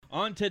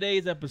On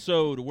today's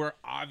episode, we're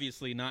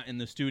obviously not in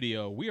the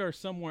studio. We are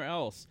somewhere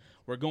else.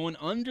 We're going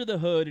under the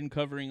hood and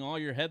covering all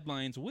your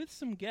headlines with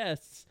some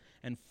guests.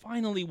 And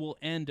finally, we'll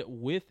end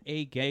with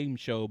a game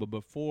show. But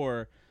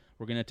before,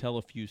 we're going to tell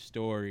a few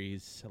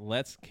stories.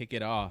 Let's kick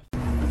it off.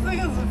 This thing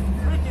is a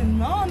freaking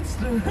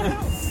monster.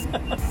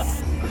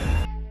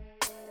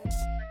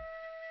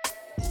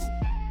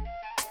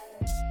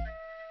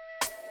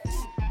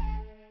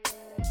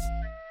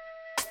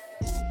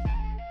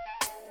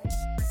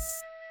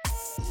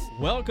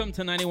 Welcome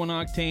to 91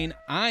 Octane.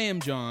 I am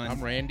John.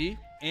 I'm Randy.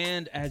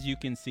 And as you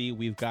can see,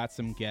 we've got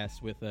some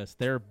guests with us.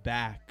 They're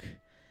back.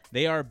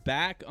 They are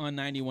back on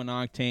 91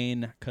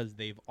 Octane because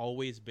they've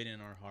always been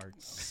in our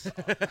hearts.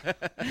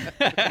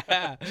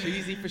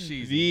 Cheesy for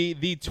cheesy.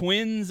 The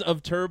twins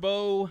of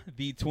Turbo,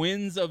 the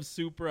twins of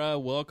Supra.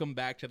 Welcome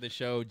back to the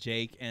show,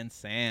 Jake and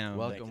Sam.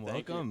 Welcome.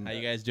 How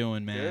you guys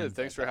doing, man? Good.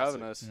 Thanks for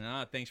having us.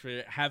 Thanks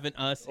for having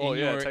us Oh, in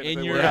yeah, your technically in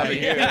we're your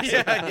having you.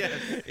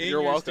 in You're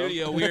your welcome.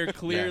 studio. We are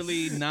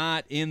clearly Yes.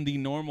 not in the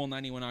normal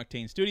 91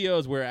 Octane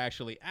studios. We're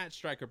actually at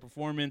Stryker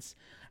Performance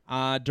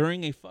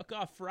during a fuck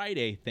off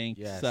Friday. Thanks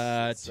Yes.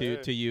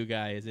 to you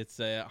guys. It's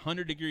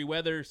 100-degree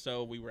weather,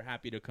 so we were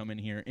happy to come in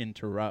here and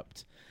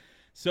interrupt.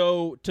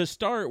 So to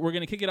start, we're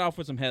going to kick it off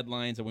with some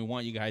headlines, and we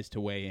want you guys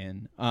to weigh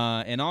in.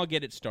 And I'll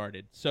get it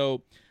started.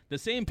 So the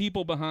same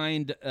people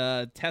behind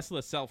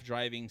Tesla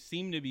self-driving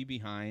seem to be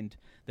behind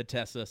the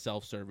Tesla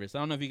self-service. I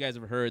don't know if you guys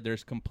have heard,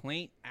 there's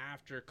complaint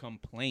after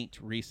complaint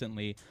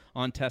recently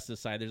on Tesla's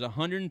side. There's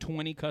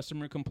 120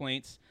 customer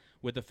complaints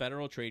with the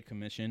Federal Trade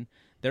Commission.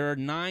 There are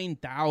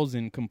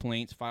 9,000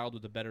 complaints filed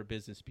with the Better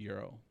Business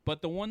Bureau.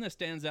 But the one that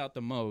stands out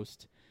the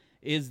most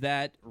is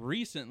that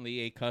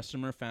recently a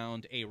customer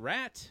found a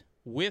rat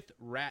with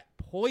rat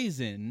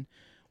poison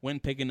when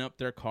picking up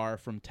their car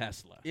from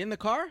Tesla. In the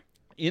car?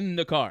 In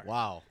the car.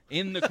 Wow.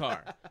 In the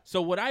car.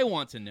 So what I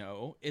want to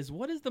know is,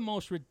 what is the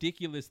most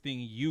ridiculous thing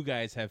you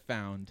guys have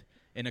found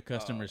in a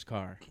customer's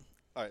car?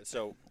 All right,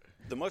 so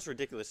the most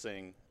ridiculous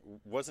thing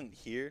wasn't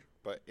here,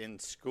 but in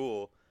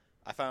school,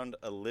 I found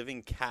a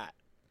living cat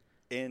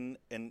in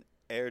an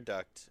air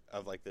duct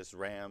of like this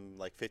Ram,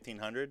 like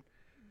 1500,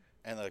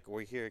 and like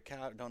we hear a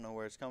cat, don't know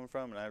where it's coming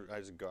from, and I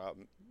just go out,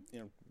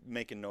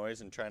 making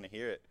noise and trying to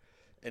hear it,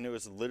 and it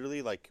was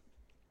literally like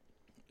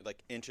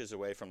inches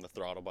away from the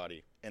throttle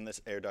body in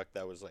this air duct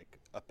that was like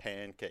a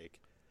pancake,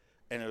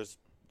 and it was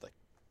like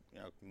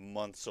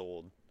months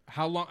old.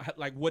 How long?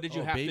 Like, what did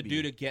you have to baby.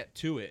 do to get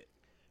to it?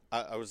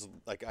 I was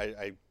like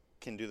I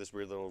can do this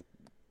weird little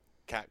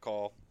cat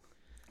call.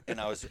 And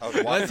I was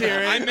walking. Let's hear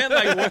it. I meant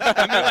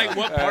like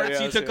what parts yeah,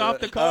 you let's took hear off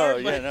that. the car. Oh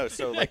yeah, but- no.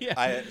 So like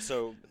Yeah.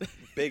 so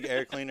big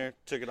air cleaner,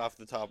 took it off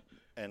the top,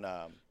 and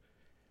I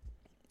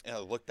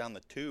looked down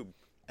the tube,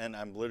 and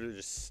I'm literally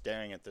just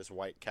staring at this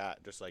white cat,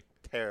 just like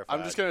terrified.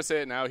 I'm just gonna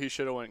say it now. He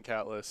should have went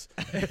catless.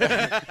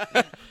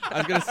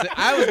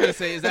 I was gonna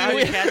say, is that how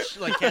you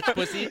catch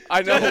pussy?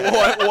 I know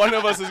one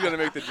of us is gonna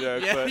make the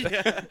joke,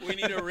 but We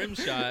need a rim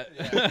shot.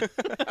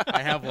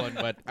 I have one,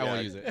 but I Yeah,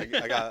 won't use it.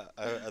 I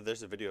got.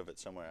 There's a video of it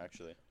somewhere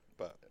actually,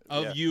 but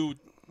Of yeah. you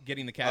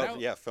getting the cat out?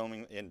 Yeah,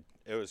 filming, and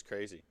it was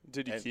crazy.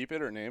 did you And- keep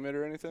it or name it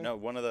or anything? No,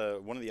 one of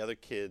the other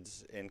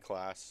kids in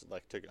class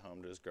like took it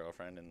home to his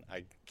girlfriend, and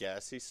I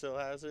guess he still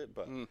has it,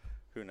 but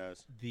who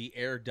knows? The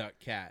air duct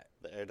cat.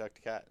 The air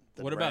duct cat.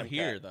 The What about brown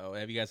here, cat. though?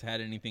 Have you guys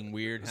had anything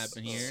weird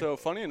happen here? So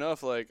funny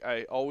enough, like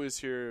I always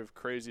hear of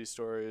crazy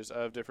stories.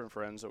 I have different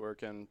friends that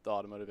work in the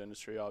automotive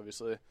industry,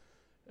 obviously,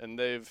 and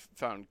they've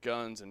found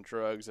guns and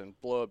drugs and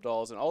blow up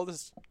dolls and all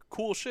this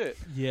cool shit.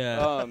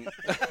 yeah.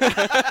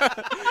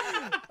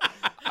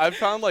 I've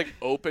found like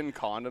open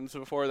condoms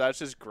before. That's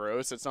just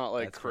gross. It's not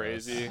like That's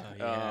gross. crazy. Oh,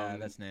 yeah,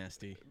 that's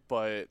nasty.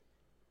 But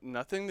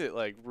nothing that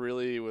like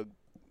really would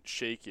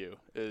shake you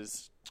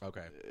is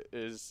Okay.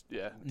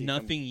 yeah.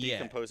 Nothing yet.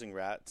 Decomposing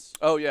rats.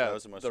 Oh yeah, That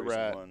was the most recent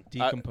rat. one.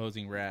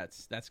 Decomposing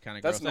rats. That's kind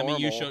of That's gross. I mean,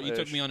 you normal-ish.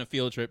 took me on a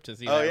field trip to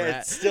see Oh that yeah, rat.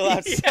 it's still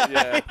outside.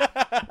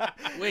 Yeah,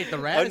 Wait, the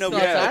rat is no, still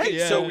yeah, outside? okay,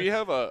 yeah. So Yeah. we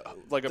have a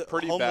The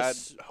pretty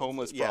homeless- bad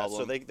homeless Yeah,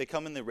 problem. so they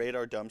come in the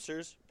radar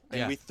dumpsters, and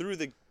Yeah. we threw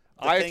the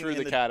I thing threw in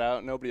the cat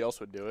out. Nobody else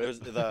would do It it. was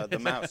the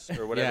mouse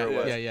or whatever it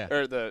was. Yeah.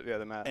 Or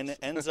the mat. And it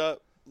ends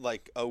up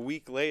like a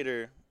week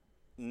later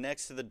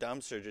next to the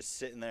dumpster, just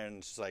sitting there,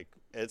 and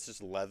it's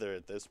just leather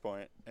at this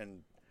point,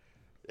 and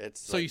it's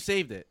So you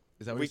saved it.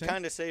 Is that what we you're saying?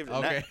 kind of saved it.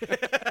 Okay.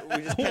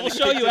 We just We'll kinda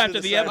show kicked you it to after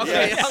the side. episode.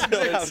 Yeah, Okay. it's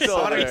still It's still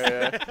outside.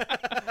 there,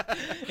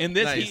 yeah. In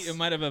this Nice. heat, it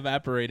might have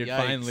evaporated Yikes.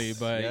 finally,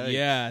 but Yikes.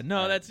 yeah.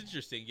 No, that's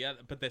interesting. Yeah,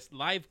 but this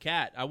live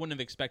cat, I wouldn't have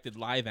expected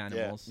live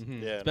animals,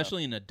 Mhm. Yeah,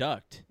 especially in a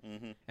duct.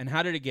 Mhm. And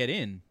how did it get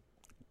in?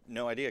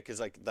 No idea, because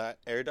like that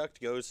air duct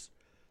goes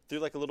through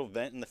like a little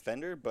vent in the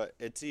fender, but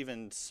it's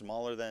even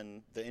smaller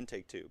than the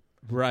intake tube.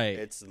 Right.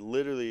 It's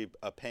literally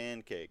a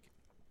pancake.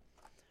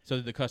 So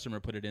did the customer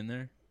put it in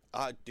there?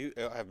 Dude,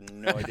 I have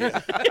no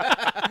idea.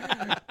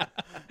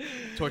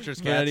 Tortures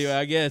But cats. anyway,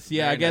 I guess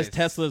Very guess nice.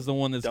 Tesla's the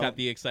one that's got Don't-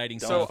 the exciting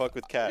Don't stuff. fuck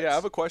with cats. Yeah, I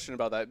have a question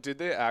about that. Did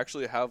they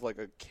actually have like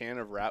a can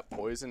of rat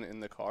poison in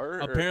the car? or-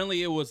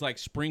 Apparently, it was like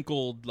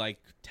sprinkled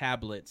like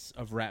tablets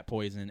of rat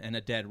poison and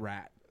a dead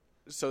rat.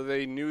 So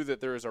they knew that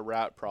there was a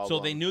rat problem.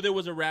 So they knew there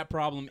was a rat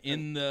problem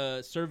in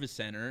the service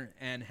center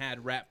and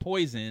had rat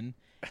poison,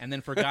 and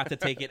then forgot to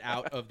take it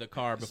out of the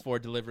car before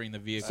delivering the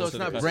vehicle. So it's to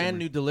the not customer. brand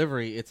new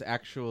delivery. It's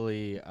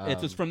actually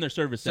It's just from their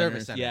service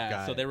service center. center. Yeah,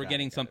 Got so it, they were got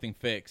getting it, got something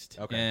fixed.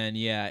 Okay. And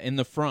yeah, in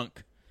the frunk,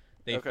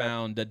 they Okay.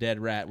 found a dead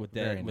rat with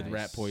Very rat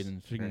nice.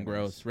 poison. Freaking Very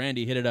gross. nice.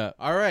 Randy, hit it up.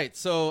 All right.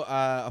 So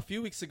a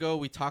few weeks ago,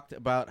 we talked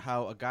about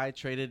how a guy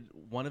traded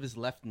one of his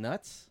left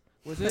nuts.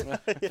 Was it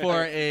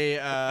for a?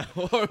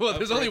 Well,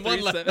 there's For only a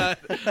one left 3-7. nut.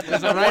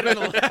 There's a right and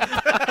a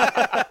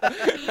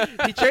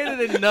left. He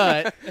traded a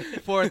nut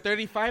for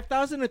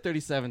 35,000 or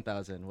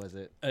 37,000. Was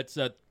it? It's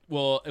it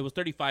was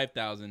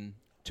 35,000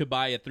 to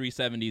buy a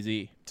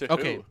 370Z. To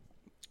Okay. who?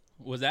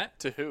 Was that?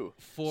 To who?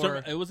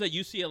 For It was a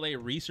UCLA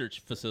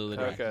research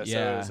facility. Okay,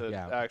 Yeah. so it was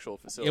an actual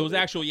facility. It was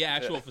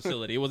actual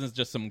facility. It wasn't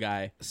just some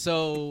guy.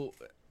 so.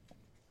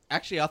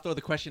 Actually, I'll throw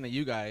the question at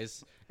you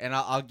guys, and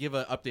I'll give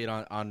an update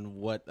on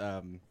what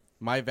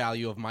my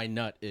value of my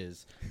nut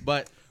is.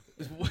 But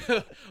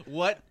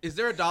what is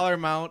there a dollar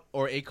amount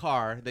or a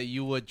car that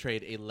you would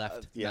trade a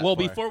left? yeah. nut Well,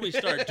 for? before we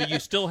start, do you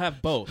still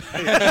have both?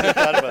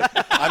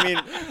 I mean,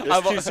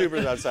 there's two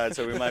Supras outside,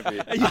 so we might be.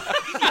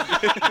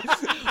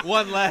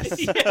 one less.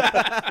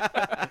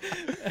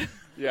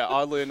 Yeah,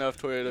 oddly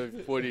enough,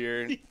 Toyota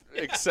Whittier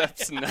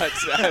accepts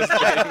nuts as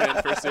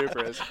payment for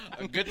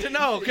Supras. Good to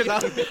know, because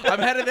I'm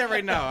headed there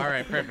right now. All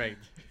right,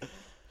 perfect.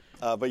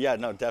 But yeah,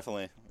 no,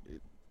 definitely.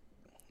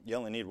 You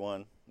only need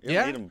one. You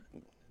Yeah? don't need them.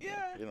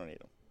 Yeah. You don't need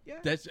them.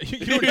 That's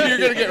You're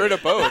gonna get rid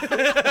of both.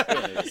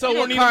 So You don't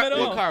what need car? them at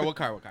all. What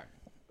car?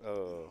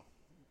 Oh.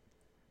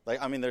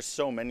 Like, I mean, there's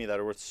so many that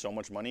are worth so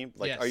much money.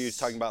 Like, are you Yes.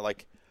 talking about,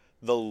 like,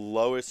 the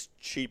lowest,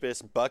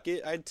 cheapest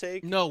bucket I'd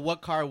take? No,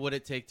 what car would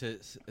it take to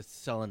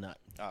sell a nut?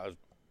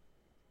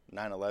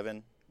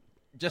 911.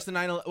 Just a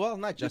 911. Well,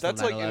 not just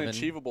That's a like 911. an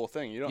achievable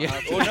thing. You don't Yeah.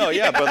 have to. Well, no,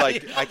 yeah, but,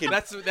 like, I could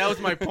That was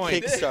my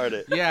point. kickstart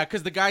it. Yeah,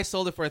 because the guy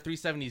sold it for a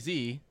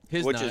 370Z.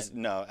 His Which nut. is,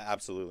 no,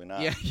 absolutely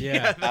not. Yeah. Yeah.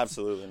 that's-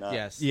 Absolutely not.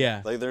 Yes.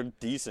 yeah. Like, they're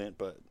decent,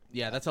 but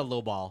Yeah, that's a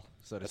low ball,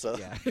 so to That's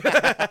speak.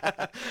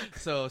 Yeah.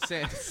 So,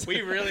 Sam.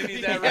 We really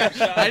need that rap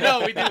shot. I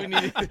know, we do. We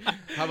need it.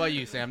 How about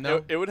you, Sam?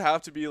 No? It would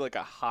have to be like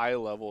a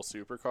high-level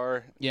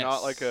supercar, Yes.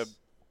 not like a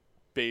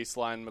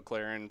baseline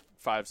McLaren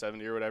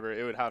 570 or whatever.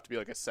 It would have to be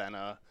like a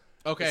Senna.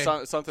 Okay.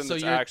 Something So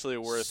that's you're actually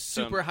worth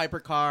super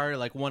hypercar,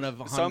 like one of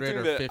 100 something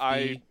or that 50.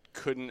 I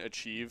couldn't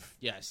achieve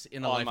Yes,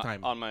 in a on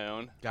lifetime. on my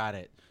own. Got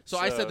it. So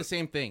I said So- the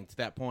same thing to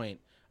that point.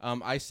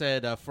 I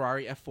said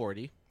Ferrari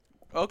F40.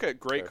 Okay,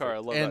 great car. I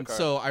love And that car.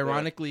 so, Yeah.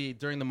 ironically,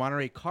 during the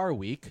Monterey Car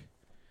Week,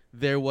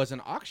 there was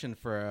an auction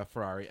for a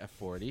Ferrari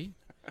F40.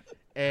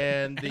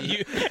 And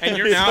the And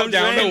you're now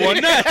down to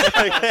one nut.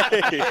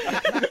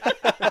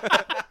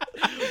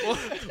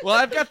 well,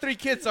 I've got 3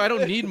 kids, so I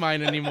don't need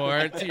mine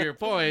anymore, to your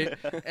point.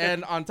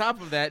 And on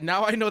top of that,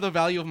 now I know the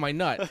value of my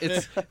nut.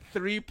 It's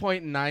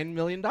 $3.9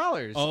 million.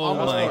 Oh,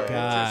 Almost my four.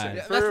 God.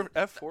 Yeah, for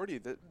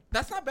F40,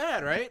 that's not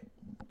bad, right?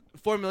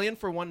 $4 million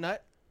for one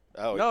nut?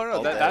 oh, no,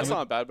 okay. that's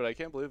not bad. But I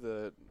can't believe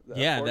that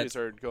Yeah, F40s that's-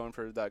 are going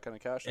for that kind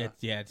of cash now.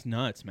 It's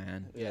nuts,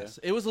 man. Yes.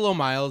 It was a low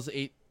miles,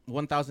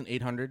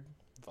 1,800.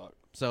 Fuck.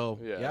 So,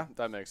 Yeah, yeah.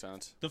 that makes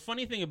sense. The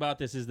funny thing about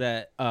this is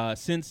that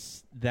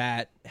since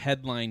that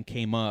headline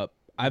came up,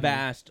 I've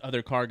asked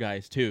other car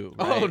guys too.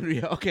 Right? Oh,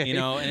 yeah, okay. You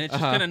know, and it's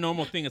just kind of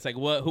normal thing. It's like,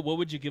 what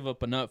would you give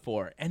up a nut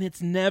for? And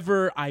it's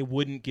never, I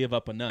wouldn't give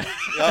up a nut.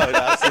 No,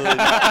 absolutely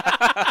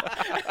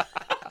not.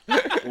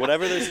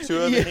 Whatever there's 2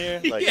 of in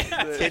here, like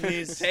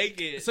kidneys.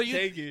 Take it. So you,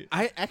 take it.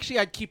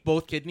 I'd keep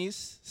both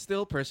kidneys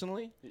still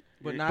personally,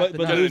 but not But the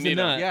but nut. lose a need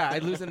nut. Yeah,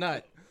 I'd lose a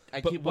nut. I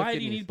But keep both why do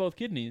kidneys. you need both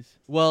kidneys?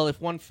 Well, if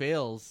one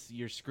fails,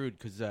 you're screwed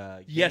because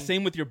Yeah,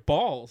 same with your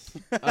balls.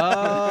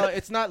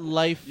 It's not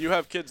life. You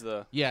have kids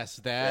though. Yes,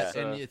 that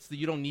Yeah. and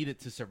you don't need it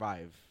to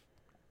survive.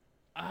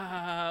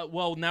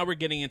 Well, now we're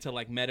getting into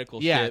like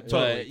medical Yeah, shit.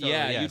 totally, but totally,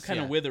 yeah, you yes, kind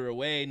of yeah. wither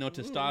away. No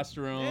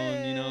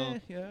testosterone. You know.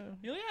 Yeah.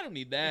 You're like, I don't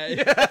need that.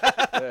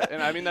 Yeah,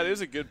 and I mean that is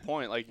a good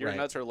point. Like your Right.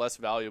 nuts are less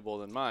valuable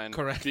than mine,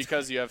 Correct.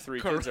 Because you have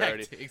 3 kids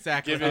already. Correct.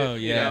 Exactly. Give it, Oh,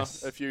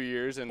 yes. a few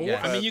years, and Or, we'll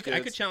I mean, have I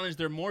could kids. challenge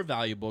they're more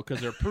valuable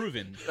because they're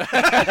proven.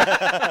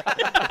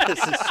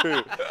 This is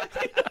true.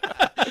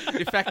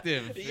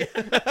 Effective.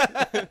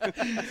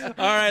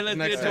 All right, let's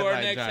Next get to our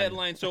headline, next John.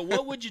 headline. So,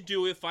 what would you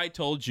do if I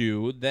told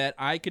you that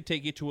I could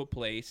take you to a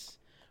place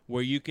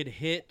where you could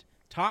hit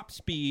top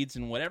speeds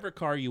in whatever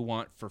car you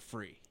want for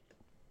free?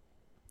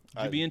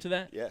 Would you be into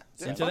that? Yeah.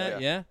 Into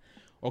that? Yeah.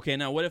 Okay,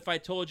 now what if I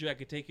told you I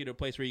could take you to a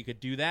place where you could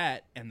do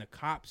that and the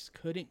cops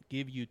couldn't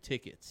give you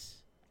tickets?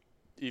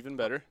 Even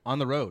better. On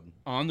the road.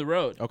 On the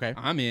road. Okay.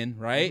 I'm in,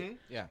 right? Mhm.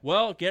 Yeah.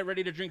 Well, get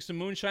ready to drink some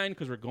moonshine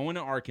because we're going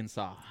to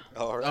Arkansas.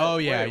 All right. Oh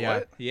yeah, Wait, yeah.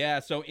 what? Yeah,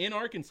 so in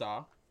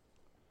Arkansas,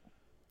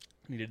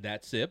 needed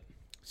that sip.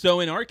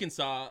 So in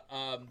Arkansas,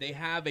 they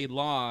have a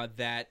law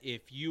that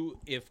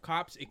if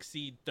cops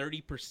exceed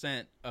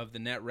 30% of the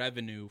net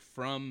revenue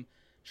from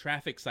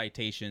traffic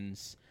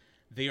citations,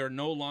 they are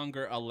no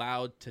longer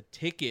allowed to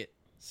ticket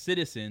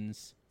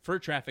citizens for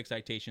traffic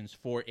citations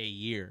for a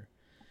year.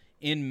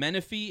 In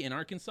Menifee, in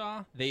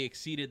Arkansas, they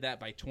exceeded that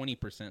by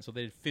 20%. So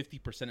they did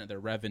 50% of their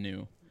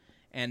revenue.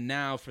 And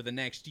now for the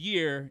next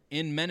year,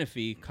 in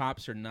Menifee,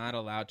 cops are not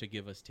allowed to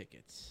give us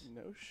tickets.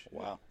 No shit.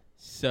 Wow.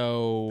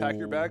 So Pack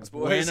your bags,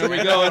 boys. When are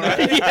we going?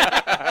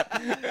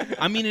 Yeah.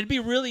 I mean, it'd be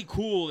really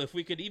cool if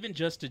we could even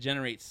just to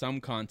generate some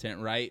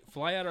content, right?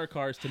 Fly out our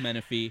cars to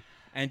Menifee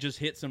and just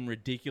hit some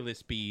ridiculous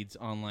speeds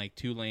on like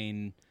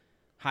 2-lane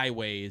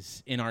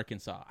highways in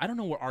Arkansas. I don't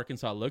know what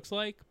Arkansas looks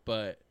like,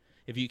 but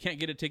if you can't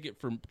get a ticket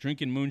for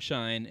drinking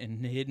moonshine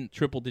and hitting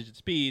triple-digit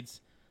speeds,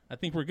 I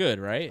think we're good,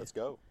 right? Let's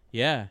go.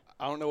 Yeah.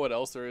 I don't know what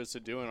else there is to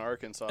do in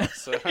Arkansas.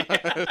 So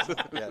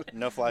Yeah,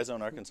 no fly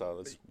zone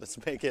Arkansas.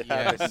 Let's make it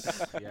happen.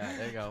 Yes. Yeah,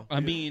 there you go. I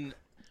mean,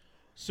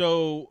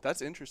 so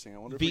that's interesting. I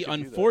wonder if we the could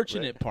do that.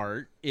 unfortunate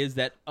part is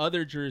that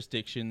other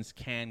jurisdictions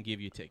can give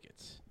you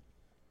tickets,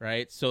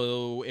 right?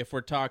 So if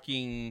we're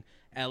talking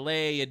LA,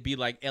 it'd be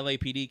like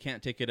LAPD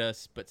can't ticket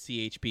us, but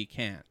CHP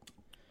can't.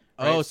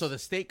 Oh, Right. so the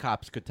state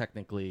cops could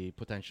potentially.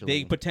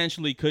 They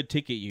potentially could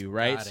ticket you,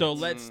 right? Got it. So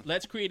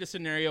let's create a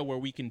scenario where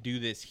we can do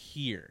this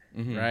here,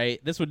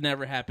 right? This would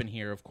never happen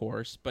here, of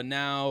course, but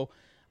now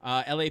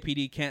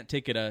LAPD can't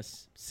ticket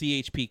us,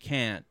 CHP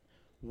can't.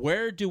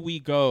 Where do we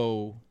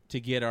go to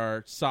get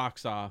our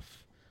socks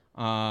off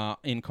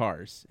in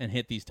cars and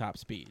hit these top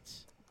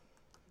speeds?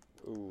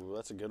 Ooh,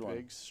 that's a good one.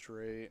 Big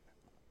straight.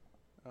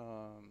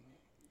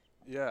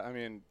 Yeah, I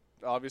mean,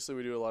 obviously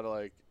we do a lot of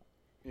like,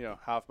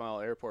 half-mile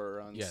airport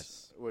runs.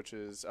 Yes. Which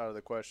is out of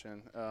the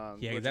question.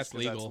 Yeah, which that's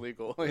is 'cause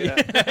legal. That's legal.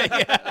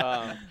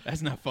 Yeah.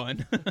 That's not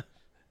fun.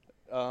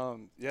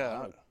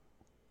 Yeah.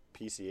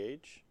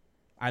 PCH?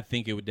 I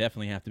think it would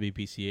definitely have to be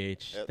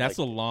PCH. Yeah, That's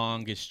like, the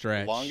longest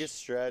stretch. Longest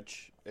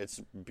stretch.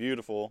 It's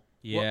beautiful.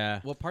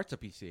 Yeah. What parts of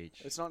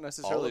PCH? It's not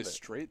necessarily it.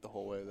 straight the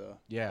whole way, though.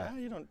 Yeah.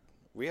 You don't.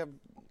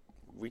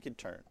 We could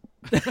turn.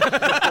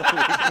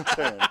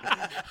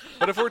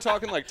 But if we're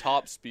talking like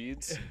top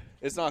speeds,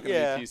 it's not going to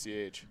Yeah. be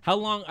PCH. How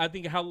long?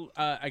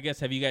 I guess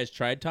have you guys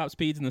tried top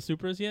speeds in the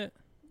Supras yet?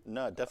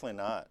 No, definitely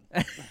not.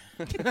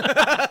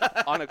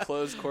 On a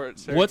closed court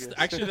circuit.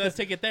 Let's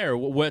take it there.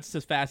 What's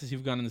the fastest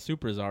you've gone in the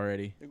Supras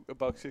already?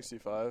 $1.65.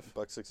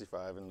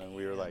 $1.65, and then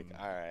we were like,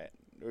 all right,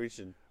 we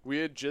should. We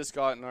had just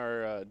gotten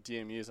our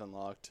DMUs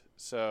unlocked,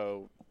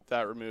 so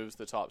that removes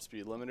the top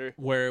speed limiter.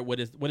 What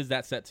is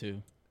that set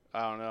to?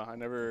 I don't know. I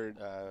never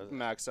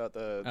maxed out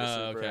the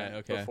Supra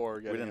okay. before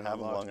We getting didn't it have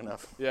them unlocked. long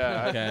enough.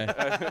 Yeah.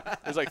 Okay.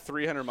 There's like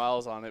 300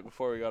 miles on it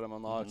before we got them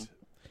unlocked.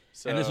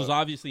 So, And this was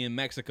obviously in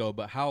Mexico,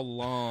 but how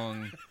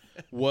long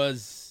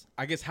was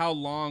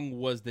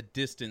the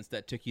distance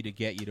that took you to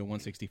get you to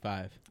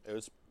 165?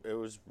 It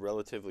was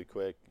relatively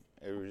quick.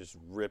 It was just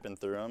ripping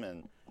through them,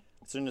 and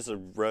as soon as the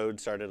road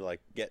started to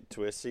like get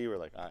twisty, we're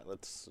like, all right,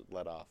 let's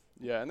let off.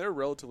 Yeah, and they're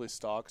relatively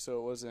stock, so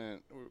it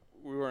wasn't.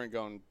 We weren't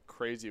going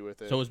crazy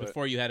with it. So it was but-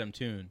 before you had them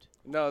tuned.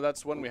 No,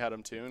 that's when we had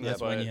them tuned.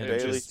 That's but when you had it them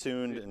Barely just-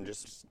 tuned and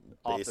just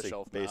off the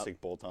shelf basic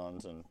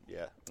bolt-ons and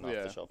an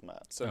off-the-shelf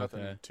mat. So nothing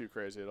Okay. too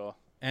crazy at all.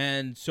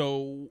 And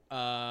so,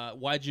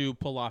 why'd you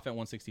pull off at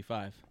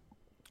 165?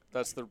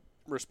 That's the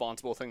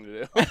responsible thing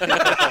to do.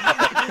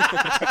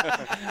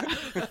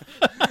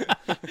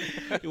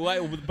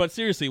 But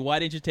seriously, why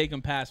didn't you take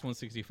them past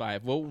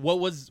 165? What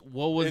was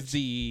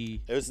the?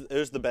 It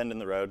was the bend in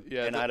the road.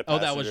 Yeah, and I had a Oh,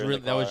 that was passenger in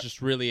the that was car.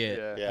 just really it.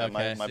 Yeah. Yeah,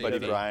 Okay. my buddy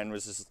Brian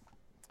was just.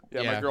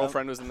 Yeah, Yeah. my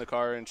girlfriend was in the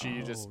car, and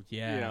she Oh, just,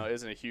 yeah.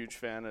 isn't a huge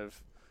fan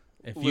of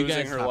If you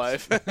losing guys her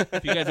life.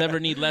 if you guys ever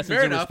need lessons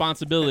Fair in enough.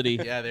 responsibility,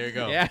 Yeah, there you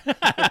go. yeah.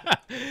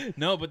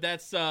 No, but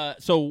that's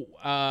so.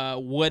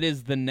 What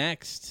is the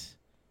next?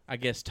 I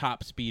guess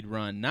top speed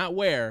run, not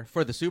where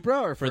For the Supra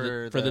or for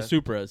the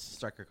Supras.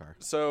 Stryker car?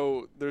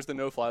 So there's the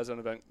no-fly zone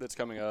event that's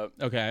coming up.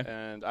 Okay.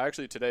 And I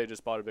actually today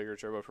just bought a bigger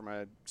turbo for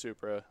my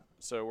Supra,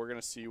 so we're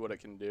gonna see what it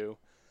can do.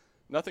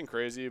 Nothing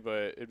crazy,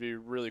 but it'd be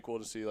really cool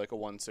to see like a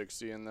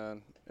 160 in the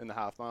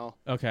half mile.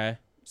 Okay.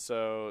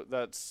 So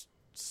that's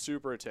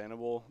super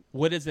attainable.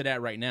 What is it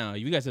at right now?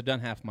 You guys have done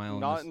half mile.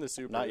 Not in the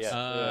Supras. Not yet.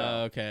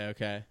 Yeah.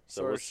 Okay.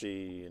 So we'll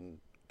see in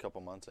a couple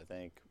months, I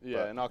think. Yeah,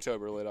 But, in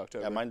October, late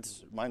October. yeah,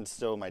 mine's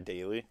still my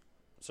daily,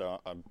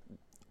 so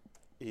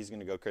he's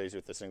gonna go crazy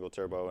with the single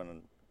turbo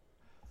and.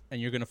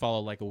 And you're gonna follow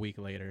like a week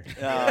later.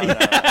 No.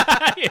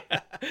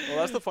 Well,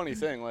 that's the funny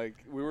thing. Like,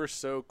 we were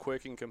so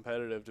quick and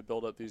competitive to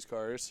build up these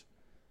cars,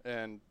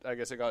 and I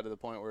guess it got to the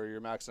point where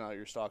you're maxing out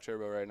your stock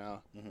turbo right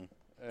now. Mm-hmm.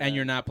 And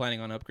you're not planning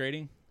on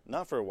upgrading?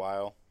 Not for a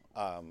while.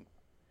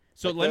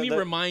 So Like let me the-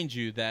 remind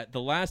you that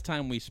the last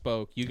time we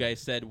spoke, you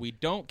guys said we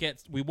won't get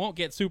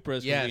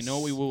Supras because Yes. we know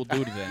we will do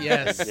to them.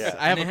 Yes, Yeah.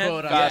 I have a And it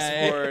quote on Fast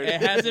that. forward.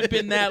 It hasn't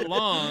been that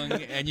long,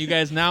 and you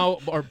guys now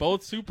are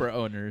both Supra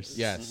owners.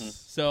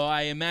 Yes. So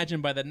I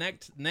imagine by the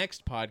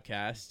next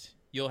podcast,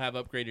 you'll have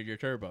upgraded your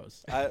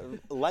turbos.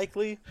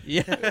 Likely,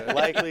 Yeah.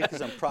 likely,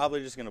 because I'm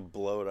probably just gonna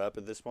blow it up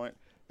at this point.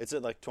 It's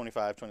at like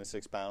 25,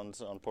 26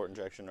 pounds on port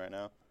injection right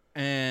now.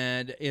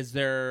 And is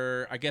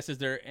there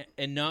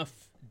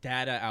enough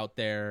data out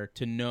there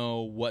to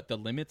know what the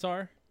limits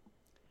are?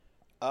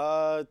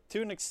 To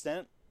an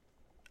extent,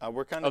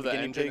 We're kind Of of the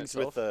guinea engine pigs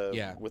with itself?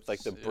 Yeah.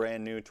 the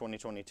brand new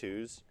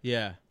 2022s.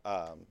 Yeah.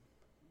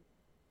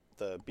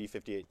 The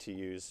B58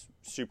 TU's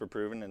super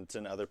proven, and it's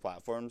in other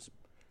platforms.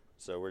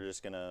 So we're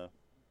gonna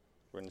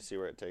see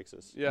where it takes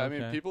us. Yeah, I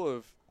mean, Okay. people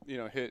have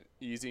hit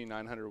easy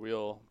 900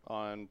 wheel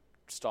on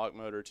stock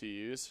motor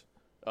TUs.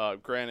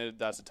 Granted,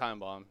 that's a time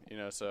bomb,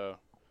 so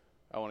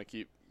I want to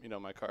keep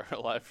my car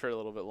alive for a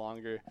little bit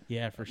longer.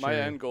 Yeah, for sure. My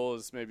end goal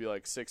is maybe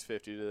like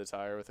 650 to the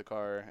tire with the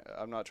car.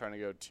 I'm not trying to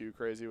go too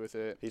crazy with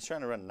it. He's trying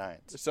to run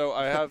 9s. So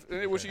I have,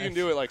 which you can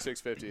do at like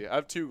 650. I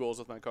have 2 goals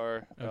with my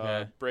car.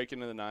 Okay. Break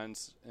into the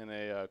 9s in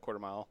a quarter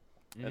mile.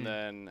 And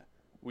then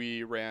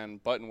we ran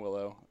Button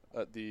Willow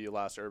at the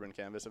last Urban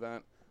Canvas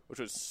event, which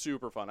was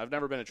super fun. I've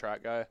never been a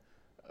track guy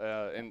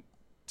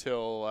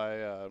until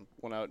I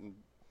went out and,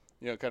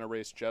 kind of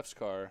raced Jeff's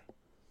car,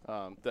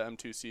 the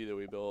M2C that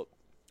we built.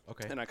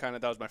 Okay. And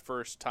that was my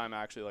first time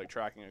actually like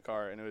tracking a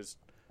car, and it was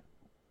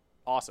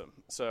awesome.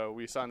 So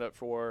we signed up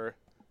for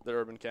the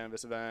Urban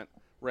Canvas event,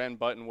 ran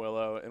Button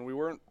Willow, and we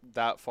weren't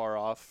that far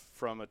off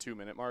from a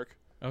 2-minute mark.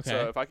 Okay.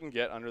 So if I can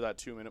get under that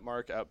 2-minute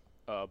mark at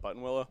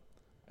Button Willow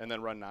and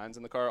then run 9s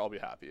in the car, I'll be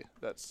happy.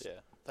 That's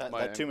That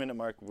my 2-minute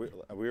mark, we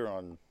were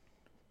on,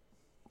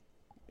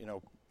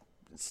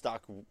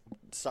 stock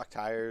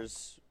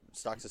tires,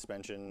 stock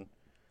suspension.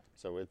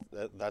 So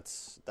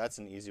that's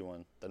an easy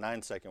one. The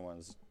 9-second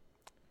ones.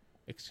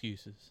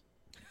 Excuses.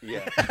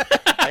 Yeah.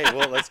 Hey,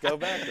 well, let's go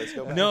back.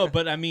 No,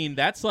 but I mean,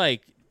 that's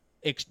like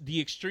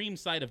the extreme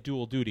side of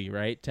dual duty,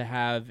 right? To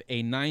have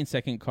a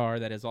 9-second car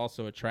that is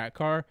also a track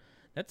car,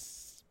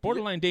 that's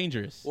borderline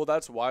dangerous. Well,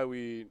 that's why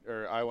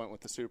I went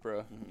with the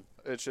Supra.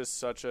 It's just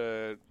such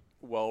a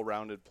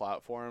well-rounded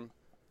platform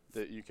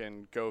that you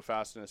can go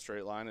fast in a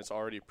straight line. It's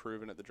already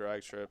proven at the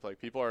drag strip. Like,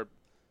 people are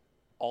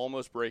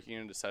almost breaking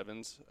into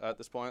 7s at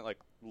this point. Like,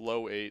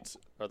 low 8s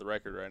are the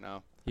record right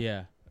now.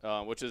 Yeah.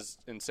 Which is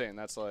insane.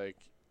 That's like,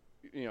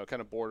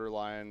 kind of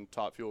borderline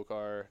top fuel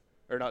car,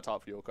 or not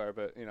top fuel car,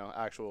 but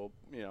actual,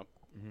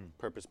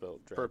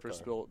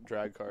 Purpose-built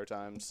drag car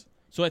times.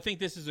 So I think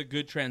this is a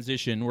good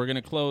transition. We're going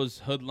to close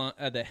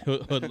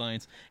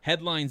headlines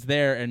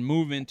there and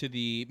move into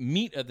the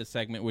meat of the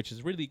segment, which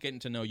is really getting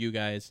to know you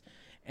guys.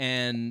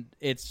 And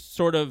it's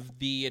sort of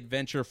the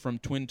adventure from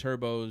twin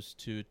turbos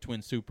to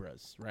twin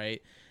Supras,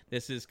 right?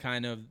 This is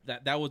kind of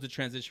that was the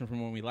transition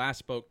from when we last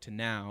spoke to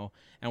now.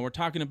 And we're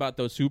talking about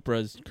those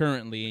Supras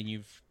currently, and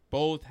you've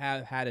both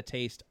have had a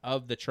taste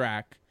of the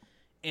track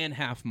and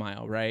half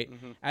mile, right?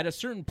 At a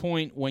certain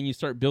point when you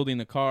start building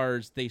the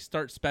cars, they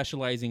start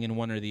specializing in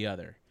one or the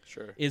other.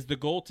 Sure. Is the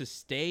goal to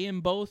stay in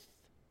both,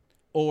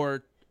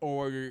 or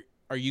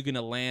are you going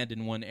to land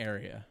in one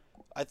area?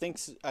 I think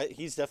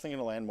he's definitely going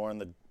to land more in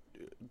the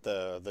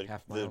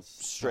Half the miles,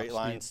 straight top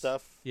line speeds.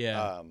 stuff.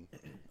 Yeah.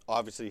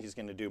 Obviously, he's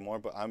going to do more,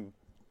 but I'm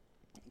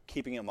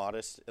keeping it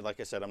modest.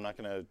 Like I said, I'm not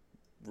going to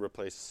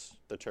replace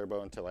the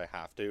turbo until I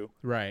have to.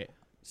 Right.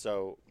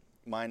 So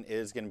mine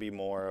is going to be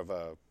more of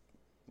a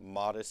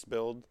modest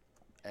build,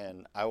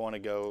 and I want to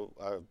go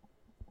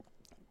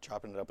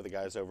chopping it up with the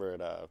guys over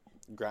at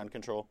Ground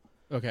Control.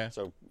 Okay.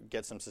 So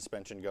get some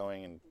suspension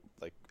going and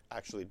like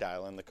actually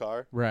dial in the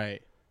car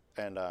Right.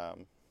 and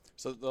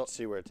So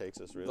see where it takes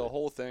us. Really, the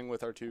whole thing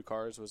with our 2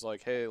 cars was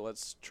like, hey,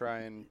 let's try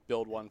and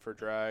build one for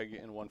drag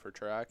and one for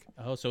track.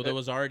 Oh, so there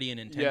was already an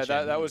intention.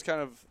 Yeah, that was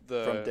kind of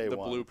From day the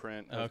one.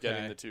 blueprint of Okay.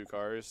 getting the 2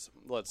 cars.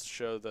 Let's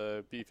show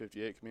the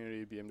B58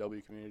 community,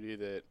 BMW community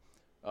that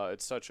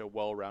it's such a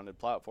well-rounded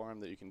platform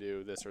that you can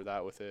do this or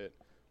that with it,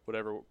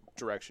 whatever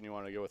direction you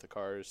want to go with the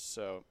cars.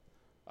 So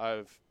I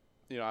have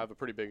a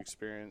pretty big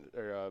experience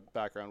or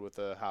background with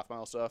the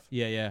half-mile stuff.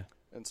 Yeah.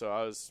 And so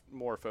I was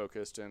more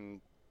focused in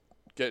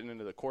getting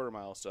into the quarter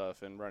mile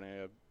stuff and running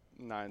a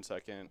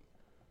 9-second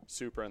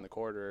Supra in the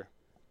quarter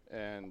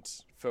and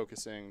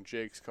focusing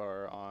Jake's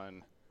car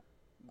on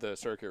the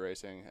circuit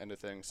racing end of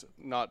things.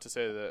 Not to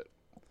say that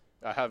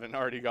I haven't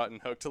already gotten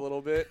hooked a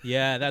little bit.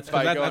 Yeah, that's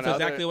By going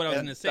exactly out there, what I was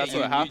and going to say. that's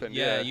what happened,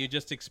 yeah. You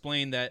just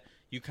explained that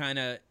you kind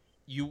of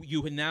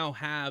you now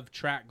have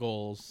track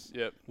goals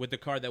Yep. with the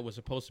car that was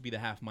supposed to be the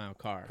half mile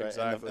car. Right,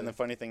 Exactly. And the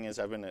funny thing is,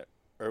 I've been at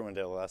Irwindale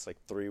the last like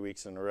 3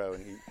 weeks in a row,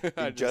 and he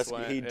I just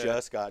went, he yeah.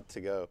 just got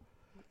to go.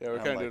 Yeah, we're I'm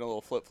kind of like- doing a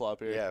little flip-flop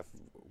here. Yeah,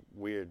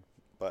 weird,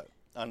 but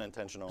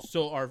unintentional.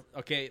 So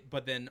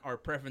but then our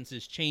preference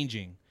is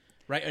changing,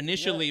 right?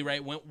 Initially,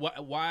 right?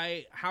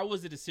 Why? How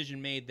was the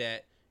decision made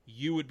that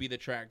you would be the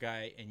track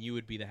guy and you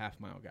would be the half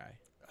mile guy?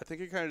 I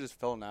think it kind of just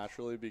fell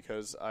naturally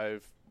because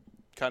I've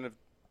kind of,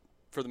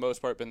 for the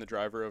most part, been the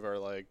driver of our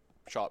like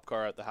shop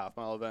car at the half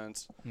mile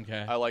events.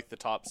 Okay. I like the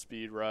top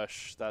speed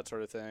rush, that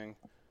sort of thing.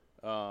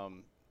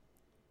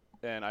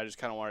 And I just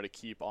kind of wanted to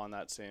keep on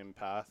that same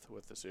path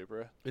with the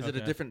Supra. Is it a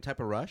Okay. different type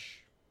of rush?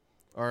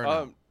 Or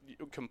no?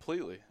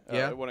 Completely.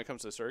 Yeah? When it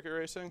comes to circuit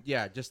racing.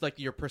 Yeah, just like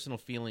your personal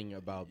feeling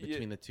about Yeah,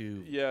 between the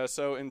two. Yeah,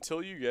 so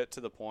until you get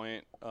to the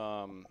point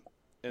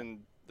in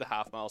the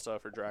half mile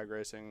stuff or drag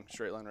racing,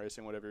 straight line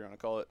racing, whatever you want to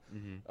call it,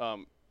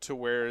 to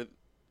where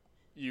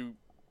you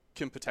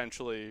can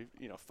potentially,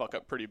 fuck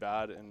up pretty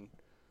bad and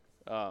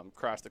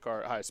crash the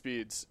car at high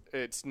speeds,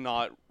 it's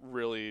not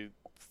really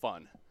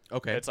fun.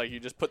 Okay. It's like you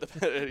just put the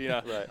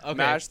Okay.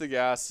 mash the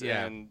gas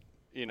Yeah. and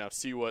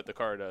see what the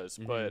car does.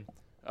 Mhm.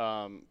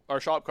 But our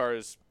shop car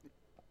is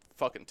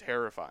fucking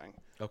terrifying.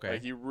 Okay.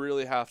 Like you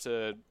really have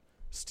to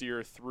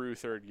steer through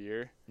third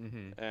gear,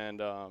 Mm-hmm.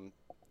 and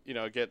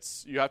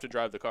you have to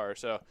drive the car,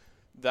 so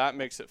that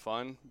makes it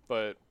fun.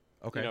 But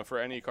Okay. for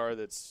any car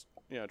that's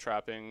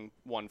trapping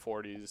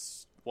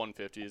 140s,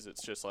 150s,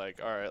 it's just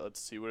like, all right, let's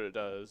see what it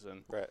does,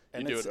 and Right. you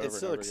And do it's, it over it's and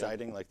still over again.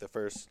 exciting, like the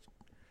first,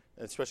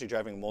 especially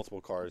driving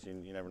multiple cars, you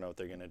never know what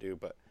they're going to do.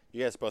 But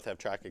you guys both have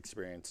track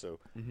experience, so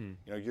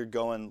Mm-hmm. you're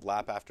going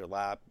lap after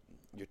lap,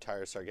 your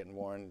tires start getting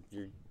worn,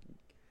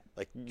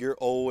 you're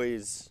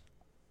always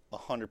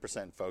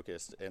 100%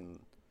 focused and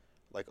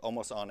like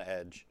almost on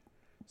edge.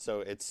 So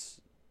it's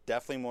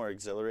definitely more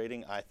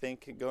exhilarating, I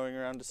think, going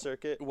around a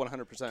circuit,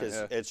 100%. because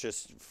Yeah. it's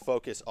just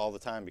focus all the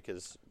time,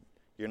 because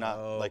you're not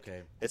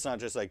okay. it's not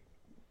just like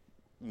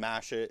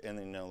mash it and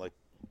then like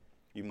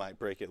you might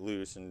break it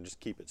loose and just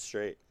keep it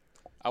straight.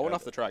 I went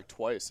off the track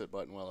twice at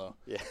Button Willow.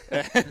 Yeah.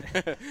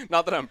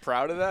 Not that I'm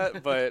proud of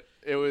that, but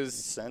it was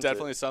Sent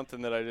definitely it.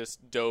 something that I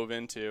just dove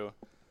into.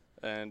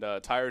 And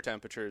tire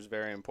temperature is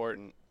very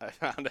important, I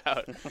found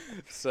out.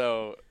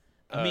 So,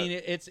 I mean,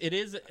 it's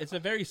a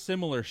very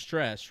similar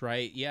stress,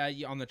 right? Yeah,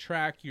 on the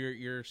track,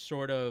 you're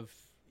sort of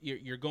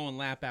you're going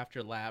lap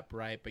after lap,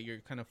 right? But you're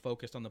kind of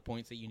focused on the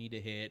points that you need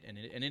to hit, and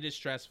it is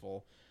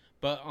stressful.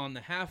 But on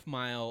the half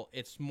mile,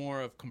 it's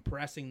more of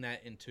compressing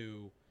that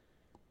into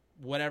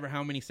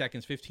how many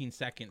seconds, 15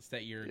 seconds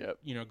that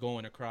you're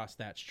going across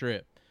that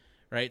strip.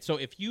 Right, so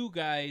if you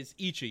guys,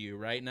 each of you,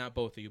 right, not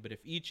both of you, but if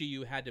each of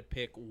you had to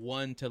pick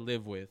one to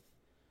live with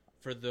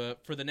for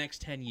the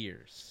next 10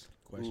 years,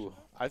 ooh,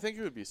 I think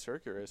it would be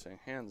circuit racing,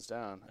 hands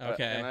down.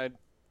 Okay. And I'd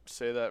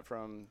say that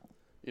from,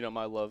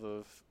 my love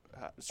of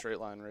straight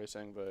line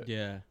racing, but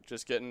yeah,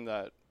 just getting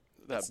that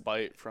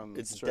bite from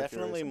It's circuit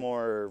definitely racing.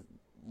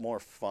 more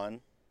fun.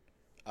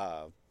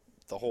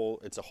 It's a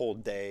whole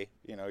day,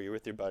 you're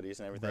with your buddies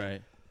and everything.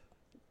 right,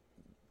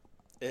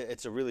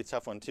 It's a really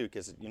tough one too,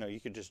 because you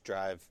could just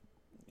drive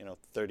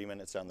 30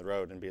 minutes down the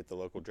road and be at the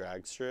local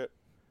drag strip.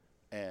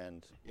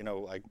 And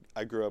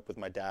I grew up with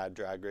my dad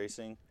drag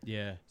racing,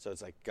 yeah. so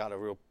it's like got a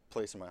real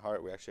place in my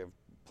heart. We actually have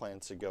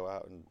plans to go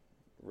out and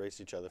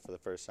race each other for the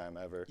first time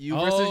ever. You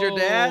versus your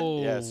dad?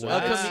 Yeah, so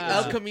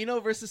El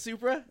Camino versus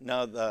Supra?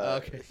 No,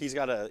 Okay. he's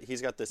got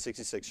the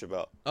 66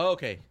 Chevelle. Oh,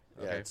 okay.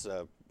 Yeah, Okay. it's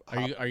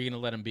Are you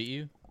gonna let him beat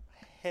you?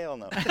 hell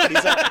no.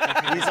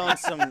 He's on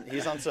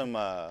some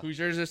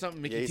Hoosiers or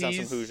something? Mickey he's on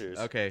some T's? Hoosiers.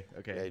 Okay.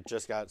 Yeah, he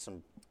just got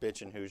some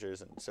bitchin'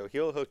 Hoosiers, and so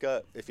he'll hook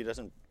up if he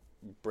doesn't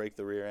break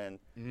the rear end.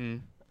 Mm-hmm.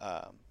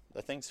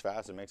 The thing's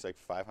fast. It makes like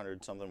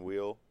 500 something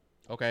wheel,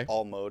 Okay.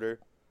 all motor.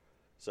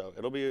 So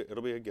it'll be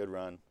a good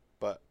run,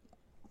 but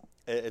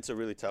it's a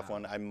really tough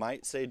one. I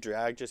might say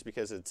drag just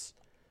because it's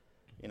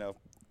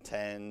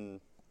 10,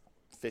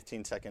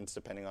 15 seconds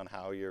depending on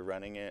how you're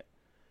running it.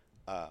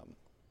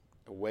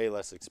 Way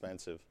less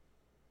expensive.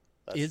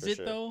 That's Is for it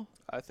sure. though?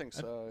 I think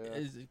so, yeah.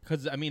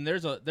 Because I mean,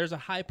 there's a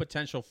high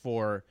potential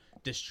for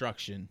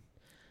destruction.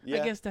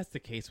 Yeah. I guess that's the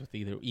case with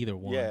either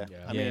one. Yeah.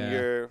 Yeah. I mean,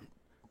 you're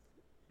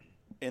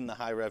in the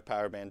high rev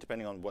power band,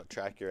 depending on what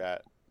track you're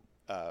at,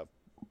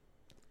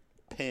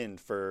 pinned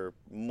for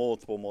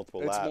multiple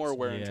It's laps. more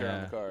wear and tear on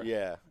Yeah. the car.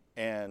 Yeah,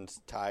 and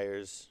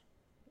tires,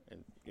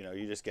 and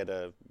you just get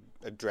a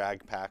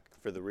drag pack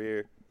for the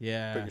rear. Put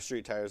yeah. your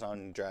street tires on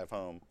and drive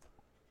home.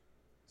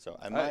 So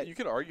I might. You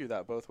could argue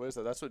that both ways,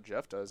 though. That's what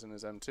Jeff does in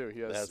his M2. He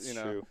has, That's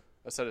true.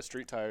 a set of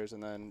street tires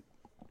and then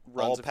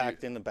runs All a few-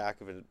 packed in the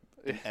back of an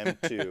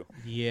M2.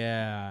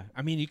 Yeah.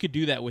 I mean, you could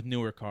do that with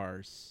newer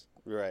cars.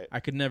 Right. I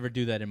could never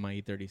do that in my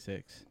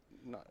E36.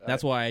 No,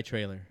 That's why I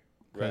trailer.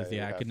 Because Right,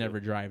 you I have could to. never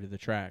drive to the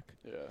track.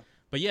 Yeah.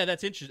 But yeah,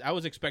 that's interesting. I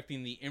was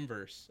expecting the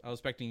inverse. I was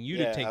expecting you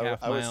Yeah, to take I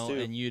half was mile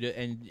too. and you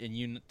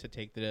to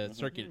take the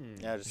circuit.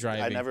 Yeah, I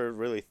driving. never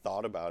really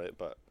thought about it,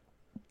 but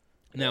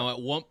Now, at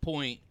what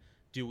point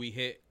do we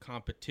hit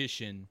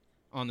competition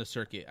on the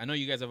circuit? I know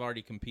you guys have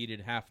already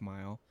competed half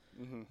mile,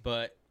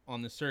 but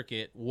on the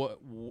circuit, what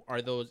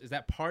are those? Is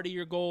that part of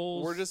your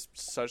goals? We're just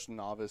such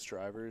novice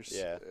drivers.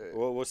 yeah.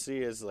 What we'll see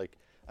is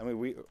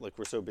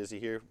we're so busy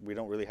here, we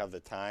don't really have the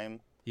time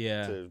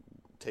yeah. to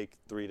take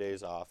 3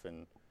 days off,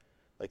 and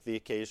like the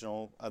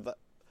occasional.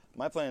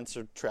 My plan is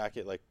to track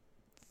it like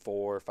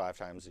 4 or 5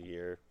 times a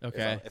year.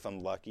 Okay. If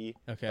I'm lucky.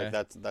 Okay.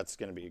 Like that's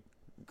gonna be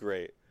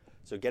great.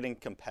 So getting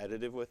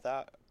competitive with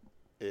that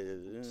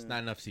It's is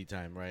not enough seat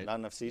time, right? not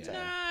enough seat time.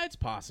 Nah, it's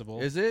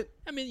possible. Is it?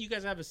 I mean, you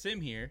guys have a sim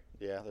here.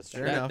 Yeah, that's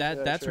true. Fair enough.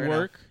 That's fair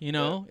work.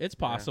 It's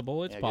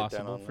possible. It's Yeah, get down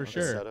possible on for a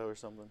sure. Seto or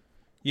something.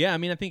 Yeah, I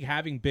mean, I think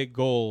having big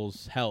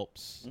goals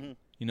helps. Mhm.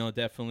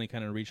 Definitely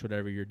kind of reach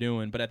whatever you're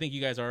doing. But I think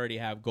you guys already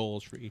have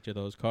goals for each of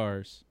those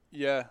cars.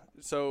 Yeah.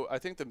 So I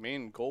think the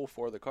main goal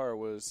for the car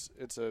was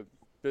it's a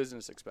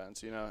business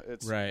expense.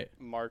 It's Right.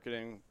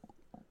 marketing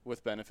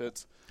with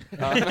benefits.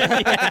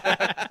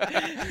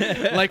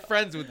 Like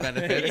friends with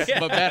benefits, Yeah.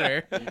 but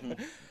better.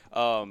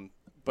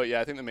 But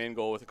yeah, I think the main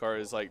goal with the car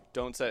is like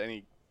don't set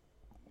any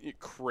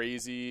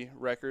crazy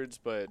records,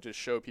 but just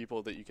show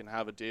people that you can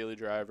have a daily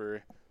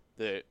driver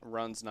that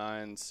runs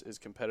nines, is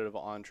competitive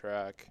on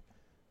track,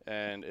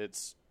 and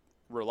it's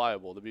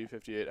reliable. The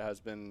B58 has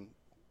been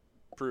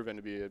proven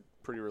to be a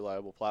pretty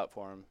reliable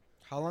platform.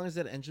 How long has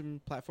that engine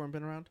platform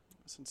been around?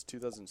 Since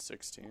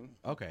 2016.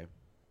 Okay.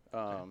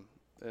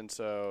 And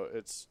so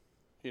it's,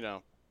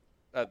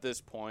 at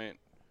this point,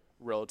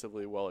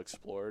 relatively well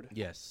explored.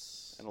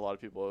 Yes. And a lot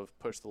of people have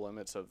pushed the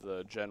limits of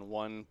the Gen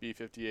 1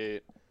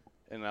 B58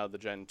 and now the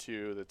Gen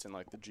 2 that's in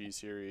like the G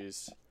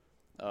series.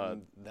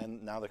 Then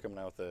now they're coming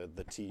out with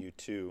the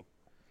TU2.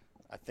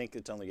 I think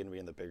it's only going to be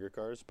in the bigger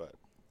cars, but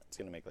it's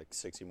going to make like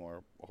 60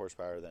 more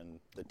horsepower than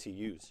the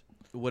TUs.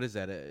 What is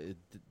that?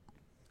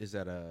 Is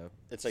that a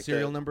It's like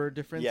serial number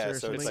difference? Yeah, or so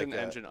something? It's like an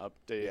engine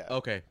update. Yeah.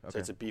 Okay. So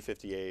it's a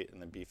B58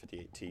 and then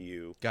B58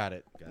 TU. Got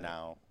it.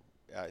 Now,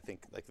 I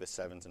think like the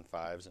 7s and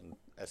 5s and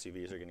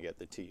SUVs are going to get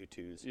the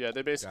TU2s. Yeah,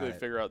 they basically Got it.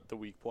 figure out the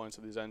weak points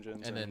of these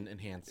engines. And then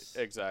enhance.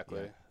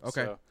 Exactly. Yeah.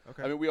 Okay. So,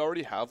 Okay. I mean, we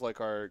already have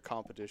like our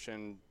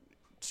competition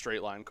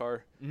straight line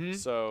car. Mhm.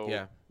 So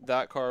Yeah.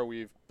 that car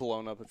we've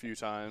blown up a few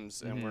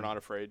times and we're Mhm. not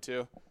afraid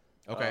to.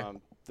 Okay.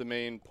 The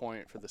main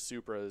point for the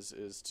Supras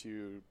is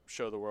to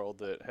show the world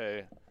that,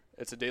 hey,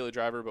 it's a daily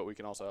driver, but we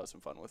can also have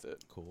some fun with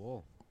it.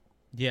 Cool.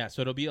 Yeah,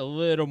 so it'll be a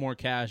little more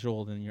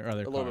casual than your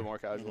other A car. little bit more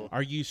casual.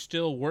 Are you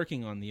still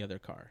working on the other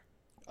car?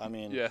 I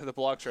mean, Yeah, the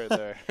block's right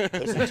there.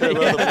 there's the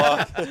turbo, the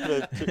block,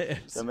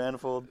 the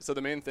manifold. So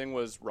the main thing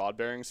was rod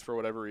bearings. For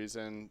whatever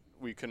reason,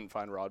 we couldn't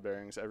find rod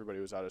bearings. Everybody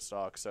was out of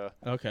stock. So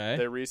Okay.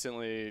 they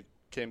recently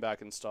came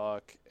back in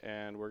stock,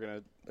 and we're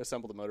going to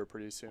assemble the motor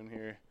pretty soon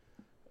here.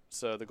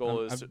 So the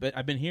goal is...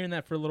 I've been hearing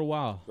that for a little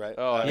while. Right?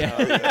 Oh, I Yeah.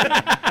 know.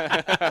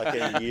 Like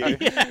a year.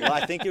 Well,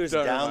 I think it was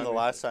Don't down remind the me.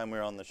 last time we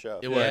were on the show.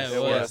 It Yeah, was. it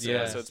was, Yeah,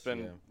 yeah. so it's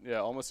been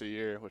almost a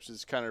year, which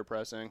is kind of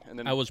depressing. And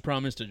then I was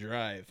promised to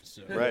drive.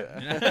 So. Right.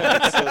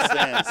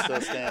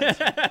 Still stands.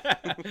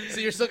 So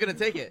you're still gonna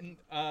take it?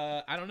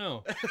 I don't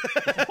know.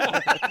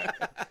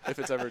 if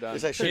it's ever done.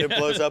 It's like shit, it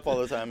blows up all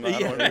the time. I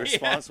don't want to be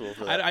responsible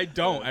for that. I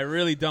don't. I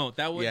really don't.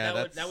 That would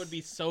Yeah, that would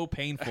be so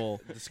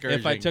painful if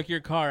Discouraging. I took your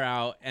car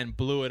out and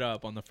blew it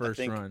up on the first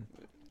think- run.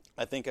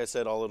 I think I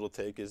said all it'll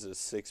take is a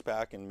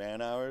 6-pack and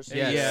man hours.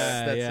 Yes,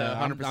 that's, yeah.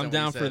 100% I'm what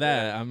down you for said.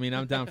 that. I mean,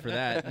 I'm down for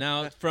that.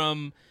 Now,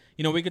 from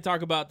we could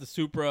talk about the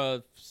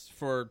Supra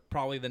for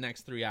probably the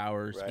next 3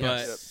 hours, Right. but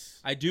Yes.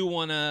 I do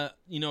want to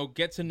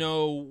get to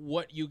know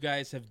what you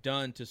guys have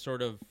done to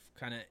sort of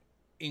kind of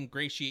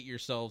ingratiate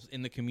yourselves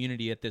in the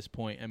community at this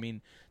point. I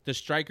mean, the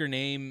Stryker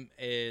name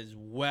is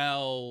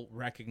well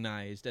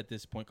recognized at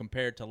this point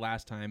compared to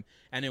last time,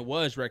 and it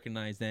was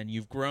recognized then.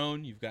 You've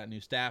grown, you've got new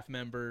staff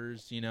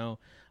members, and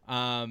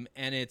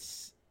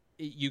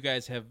you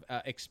guys have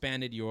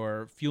expanded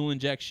your fuel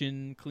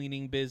injection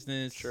cleaning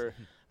business. Sure.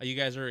 You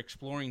guys are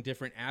exploring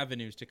different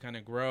avenues to kind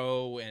of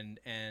grow and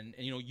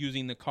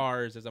using the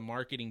cars as a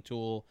marketing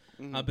tool,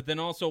 but then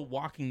also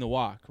walking the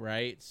walk,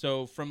 right?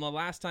 So from the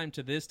last time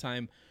to this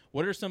time,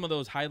 what are some of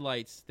those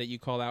highlights that you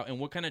call out, and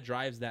what kind of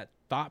drives that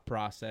thought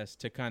process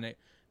to kind of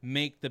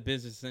make the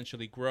business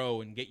essentially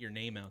grow and get your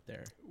name out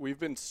there? We've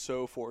been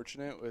so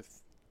fortunate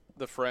with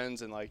the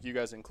friends, and like you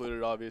guys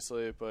included,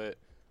 obviously, but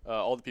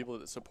all the people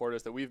that support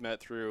us that we've met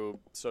through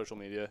social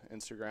media,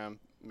 Instagram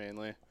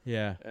mainly.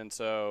 Yeah. And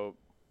so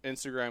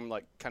Instagram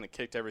like kind of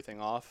kicked everything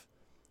off,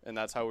 and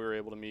that's how we were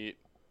able to meet,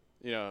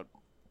 a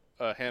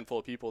handful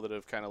of people that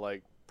have kind of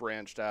like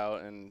branched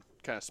out and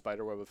kind of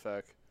spiderweb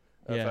effect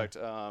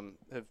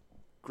have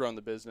grown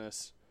the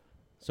business.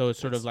 So it's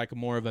sort of like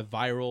more of a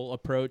viral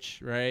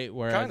approach, right?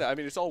 Where Kind of. I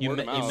mean, it's all word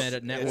of mouth. You met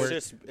at network.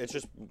 It's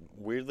just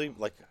weirdly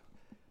like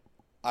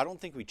I don't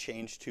think we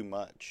change too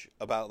much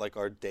about like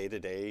our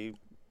day-to-day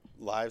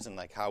lives and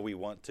like how we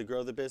want to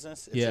grow the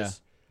business. It's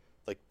just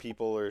like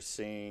people are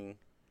seeing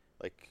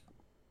like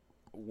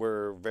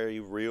we're very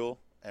real,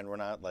 and we're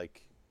not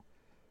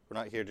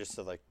here just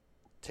to like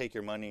take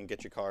your money and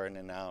get your car in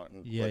and out.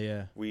 And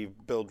we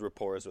build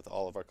rapport with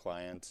all of our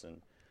clients,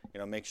 and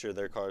make sure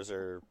their cars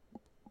are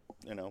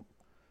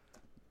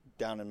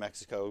down in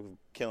Mexico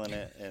killing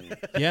it. And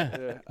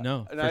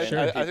No, And for sure.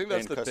 I think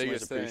that's and the customers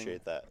biggest thing.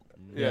 appreciate that.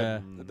 Yeah.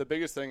 The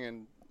biggest thing,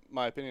 in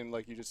my opinion,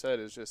 like you just said,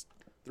 is just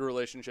the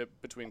relationship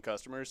between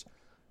customers.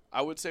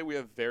 I would say we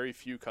have very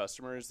few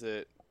customers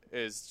that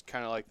is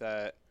kind of like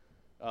that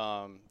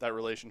that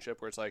relationship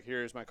where it's like,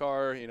 here's my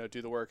car,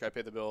 do the work, I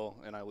pay the bill,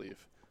 and I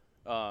leave.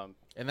 And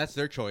that's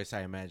their choice,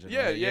 I imagine.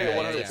 Yeah, right? yeah,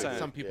 100%.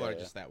 Some people are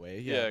just that way.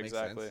 Yeah, Yeah, it makes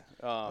exactly.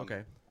 sense.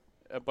 Okay.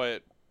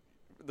 But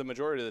the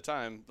majority of the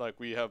time, like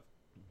we have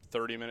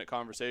 30-minute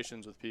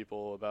conversations with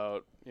people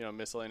about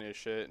miscellaneous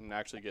shit and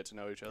actually get to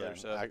know each other.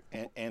 So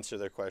answer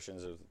their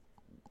questions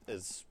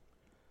as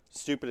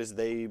stupid as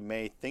they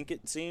may think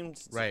it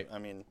seems. Right. I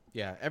mean,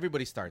 Yeah,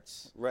 everybody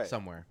starts Right.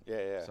 somewhere.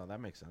 yeah. So that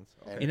makes sense.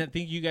 And- And I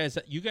think you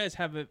guys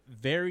have a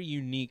very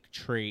unique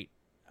trait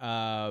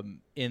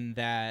in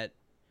that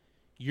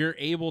you're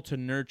able to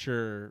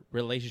nurture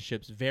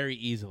relationships very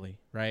easily,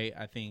 right?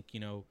 I think,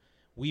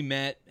 we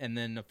met, and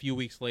then a few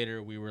weeks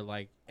later we were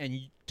like,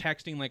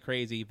 texting like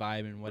crazy,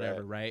 vibing,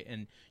 whatever, right?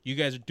 And you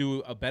guys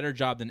do a better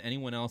job than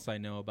anyone else I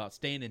know about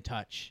staying in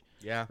touch.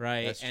 Yeah,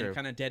 right. that's and true.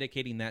 kind of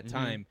dedicating that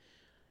time.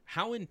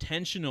 How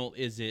intentional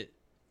is it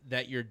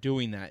that you're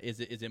doing that? Is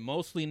it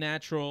mostly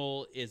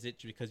natural? Is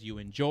it because you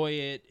enjoy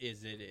it?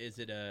 Is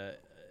it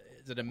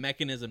a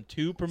mechanism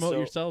to promote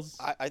yourselves?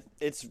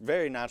 It's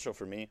very natural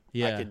for me.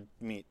 Yeah. I could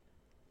meet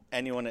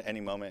anyone at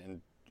any moment,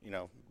 and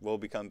we'll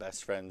become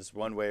best friends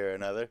one way or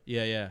another.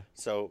 Yeah.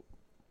 So,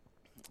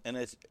 and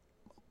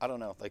I don't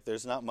know, like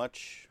there's not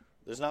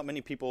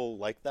many people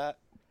like that.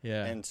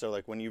 Yeah. And so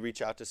like when you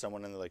reach out to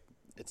someone and they're like,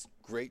 it's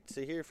great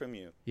to hear from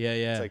you. Yeah.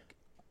 It's like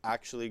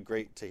actually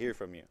great to hear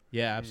from you.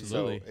 Yeah,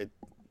 absolutely. So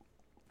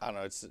I don't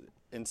know, it's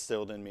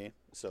instilled in me.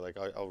 So like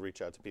I'll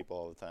reach out to people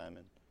all the time.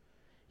 And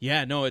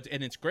yeah, no,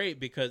 it's great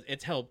because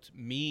it's helped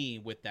me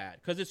with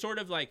that. Because it's sort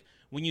of like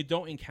when you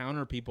don't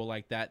encounter people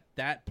like that,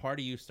 that part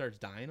of you starts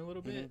dying a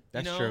little bit.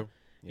 That's true.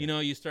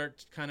 Yeah. You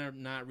start kind of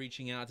not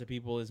reaching out to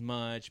people as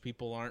much.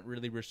 People aren't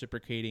really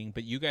reciprocating.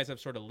 But you guys have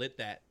sort of lit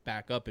that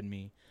back up in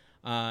me.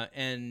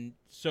 And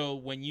so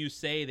when you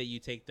say that you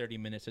take 30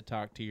 minutes to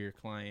talk to your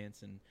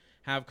clients and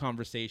have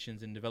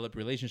conversations and develop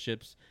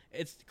relationships,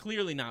 it's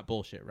clearly not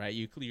bullshit, right?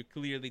 You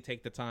clearly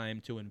take the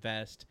time to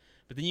invest.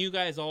 But then you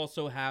guys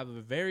also have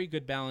a very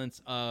good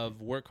balance of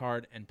work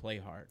hard and play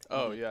hard.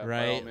 Oh, yeah.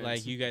 Right?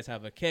 Like you guys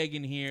have a keg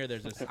in here.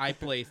 There's this, I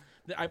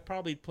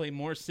probably play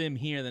more sim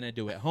here than I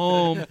do at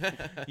home,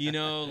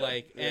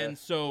 and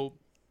so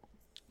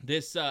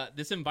this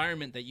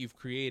environment that you've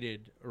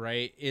created,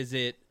 right? Is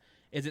it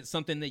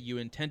something that you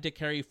intend to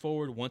carry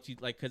forward once you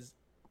because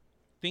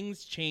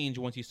things change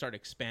once you start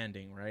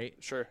expanding, right?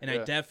 Sure. And I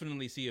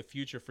definitely see a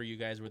future for you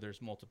guys where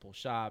there's multiple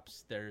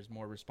shops, there's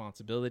more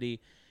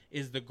responsibility.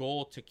 Is the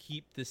goal to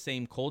keep the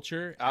same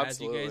culture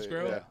Absolutely, as you guys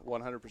grow? Yeah,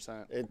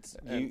 100%. it's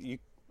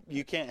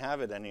you can't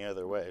have it any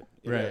other way.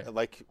 Right.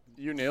 Like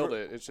you nailed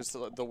it. It's just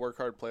the work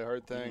hard, play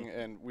hard thing,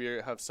 and we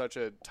have such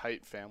a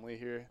tight family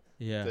here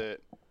that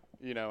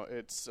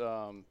it's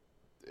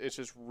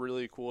just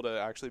really cool to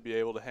actually be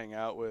able to hang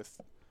out with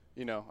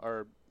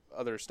our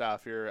other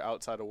staff here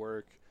outside of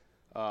work.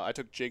 I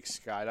took Jake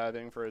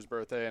skydiving for his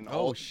birthday, and the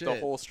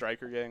whole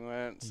Stryker gang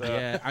went. So.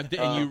 Yeah,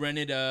 and you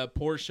rented a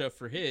Porsche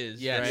for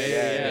his,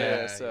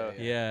 yes. right?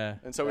 Yeah.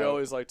 And so we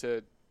always like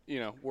to,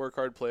 work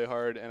hard, play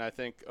hard, and I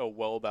think a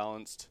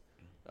well-balanced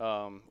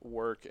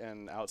work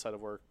and outside of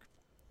work,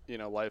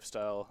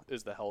 lifestyle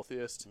is the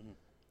healthiest.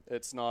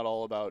 It's not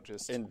all about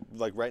just... And,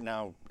 like, right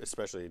now,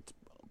 especially, it's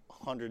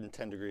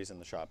 110 degrees in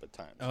the shop at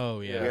times. Oh,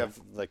 yeah. We have,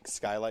 like,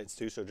 skylights,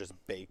 too, so it just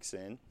bakes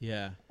in.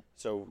 Yeah.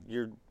 So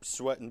you're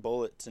sweating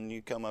bullets, and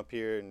you come up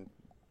here, and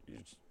you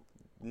just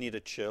need a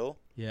chill.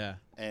 Yeah.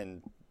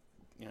 And,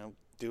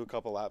 do a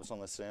couple laps on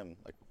the sim.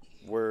 Like,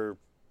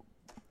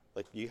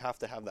 you have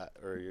to have that,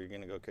 or you're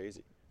going to go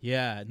crazy.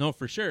 Yeah. No,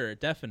 for sure.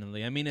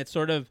 Definitely. I mean, it's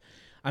sort of...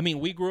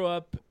 we grew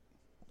up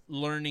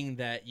learning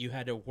that you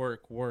had to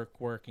work,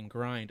 and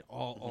grind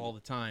all the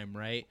time,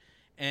 right?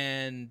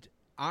 And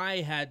I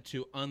had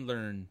to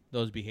unlearn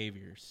those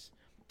behaviors.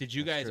 Did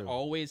you guys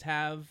always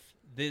have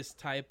this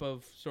type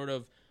of sort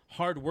of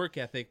hard work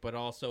ethic, but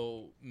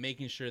also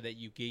making sure that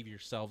you gave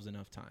yourselves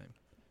enough time?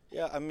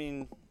 Yeah, I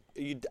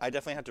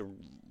definitely had to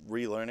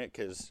relearn it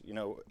because,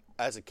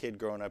 as a kid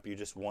growing up, you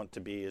just want to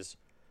be as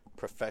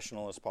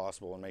professional as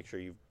possible and make sure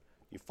you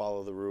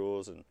follow the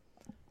rules. And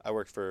I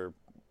worked for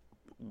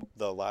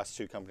the last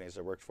two companies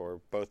I worked for.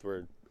 Both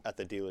were at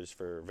the dealers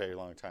for a very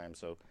long time,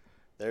 so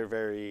they're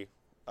very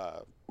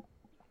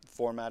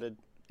formatted.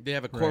 They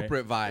have a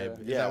corporate vibe.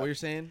 Yeah. Is that what you're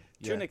saying?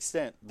 To an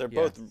extent. They're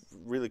both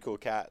really cool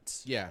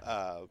cats.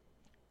 Yeah.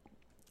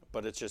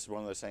 But it's just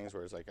one of those things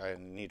where it's like, I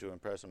need to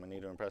impress them. And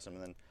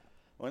then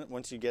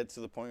once you get to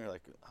the point, you're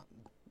like,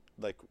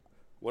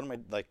 what am I,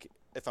 like,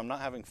 if I'm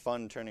not having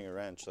fun turning a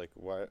wrench, like,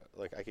 why,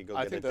 like, I could go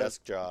get a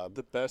desk job.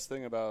 The best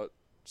thing about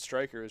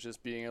Stryker is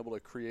just being able to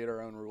create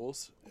our own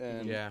rules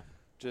and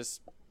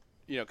just,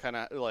 kind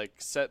of, like,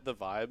 set the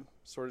vibe,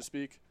 so to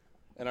speak.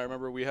 And I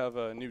remember we have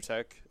a new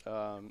tech,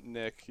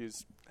 Nick.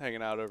 He's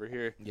hanging out over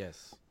here.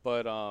 Yes.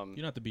 But you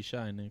don't have to be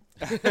shy, Nick.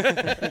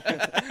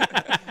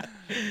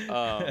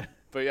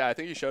 But yeah, I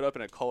think you showed up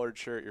in a colored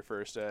shirt your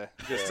first day,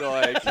 just to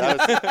like.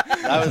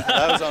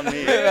 that was on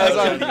me. That was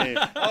on me.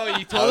 Oh,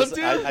 you told him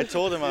to? I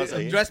told him I was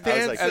like dress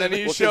pants, like, and then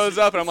he shows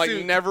up, and I'm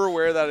like, never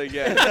wear that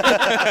again.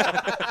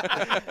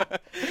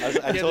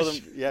 I told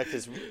him,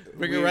 because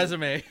bring a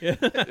resume.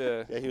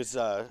 Yeah, he was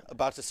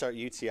about to start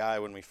UTI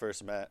when we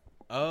first met.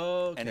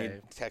 Oh, okay. And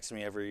he'd text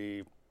me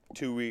every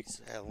 2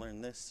 weeks. Hey, I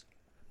learned this.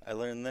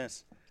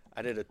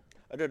 I did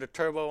a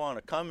turbo on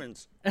a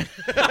Cummins. And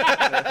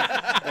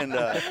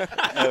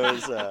it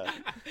was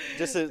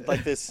just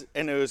like this,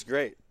 and it was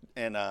great.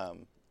 And,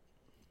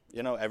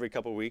 every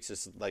couple of weeks,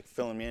 it's like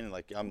filling me in,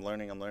 like I'm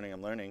learning.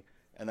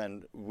 And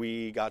then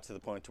we got to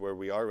the point to where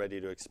we are ready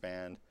to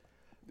expand.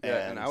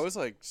 Yeah, and I was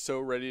like so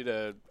ready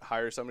to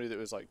hire somebody that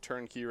was like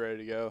turnkey, ready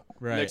to go.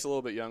 Right. Nick's a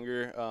little bit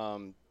younger,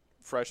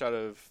 fresh out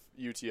of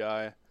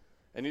UTI,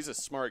 and he's a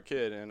smart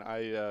kid. And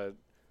I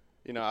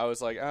I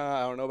was like,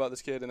 I don't know about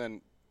this kid, and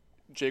then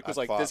Jake was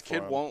I like, fought this for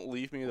kid him. won't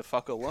leave me the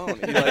fuck alone.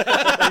 He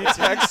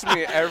texts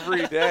me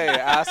every day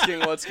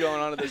asking what's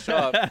going on at the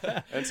shop.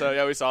 And so,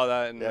 yeah, we saw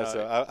that. And, Yeah,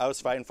 so I was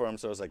fighting for him,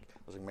 so I was like,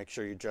 make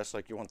sure you dress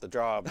like you want the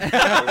job.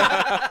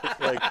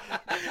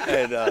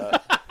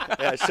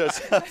 Yeah, it shows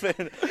up.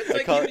 And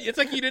It's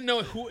like you didn't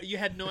know you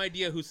had no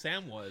idea who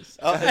Sam was.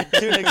 to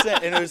an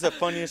extent, and it was the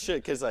funniest shit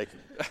because I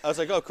was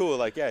like, oh, cool,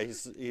 yeah,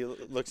 he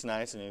looks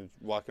nice, and he's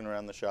walking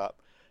around the shop.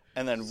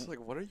 And then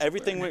what are you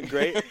everything wearing? went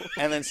great,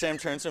 and then Sam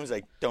turns to him and was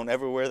like, don't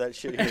ever wear that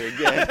shit here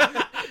again.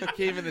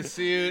 Came in the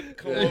suit,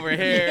 comb over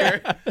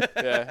hair.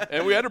 Yeah,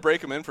 and we had to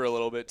break him in for a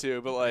little bit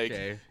too, but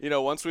Okay.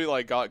 once we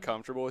got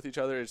comfortable with each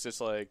other, it's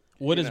just like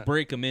What does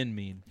break him in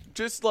mean?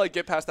 just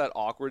get past that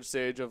awkward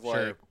stage of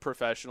Sure.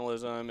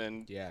 professionalism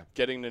and Yeah.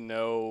 getting to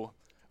know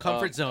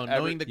Comfort zone,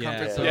 knowing the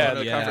comfort zone. yeah, of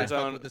the the comfort fuck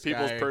zone, with this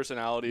people's guy.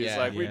 personalities.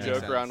 Yeah, We yeah.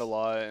 joke Makes around a sense.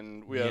 lot,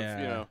 and we have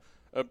Yeah.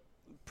 a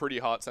pretty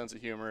hot sense of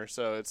humor.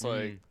 So it's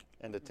like,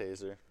 And a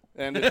taser.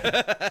 and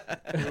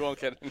we won't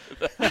get into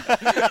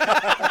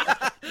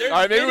that. All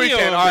right, maybe we video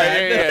can. of All right,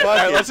 that. yeah. Fuck All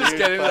right, it, let's just dude,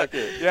 get into fuck that.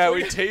 it. Yeah,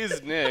 we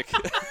tased Nick.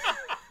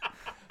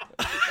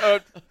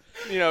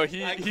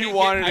 He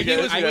wanted to He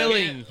get was yeah.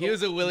 willing. He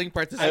was a willing I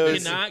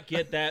participant. cannot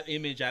get that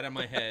image out of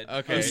my head.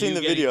 Okay. You've seen You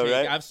the getting video, taken.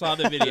 right? I've saw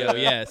the video.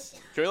 Yes.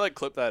 Can we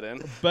clip that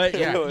in? But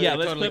yeah, Yeah,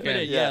 let's totally clip it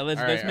can. in. Yeah. Yeah, let's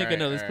All make right, a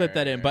note. Let's all clip right,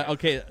 that in. all But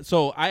okay,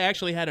 so I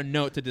actually had a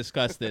note to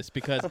discuss this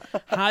because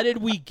how did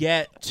we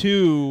get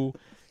to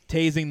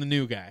tasing the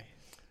new guy?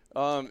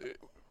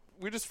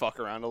 We just fuck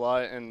around a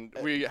lot, and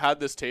we had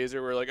this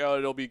taser. We're like, oh,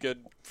 it'll be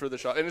good for the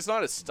shot, and it's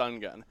not a stun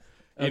gun.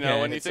 You know,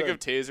 Okay. when you It's think a- of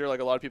taser,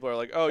 a lot of people are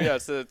like, oh yeah,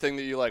 it's the thing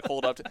that you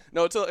hold up to.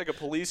 No, it's like a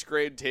police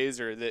grade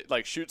taser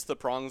that shoots the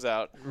prongs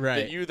out Right.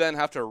 that you then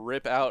have to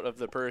rip out of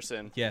the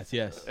person. Yes,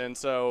 yes. And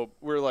so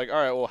we're like, all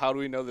right, well, how do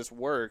we know this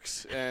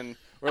works? And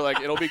we're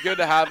like, it'll be good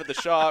to have at the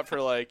shop for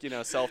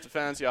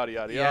self-defense, yada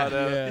yada Yeah.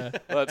 yada.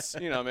 Yeah. Let's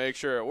make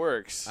sure it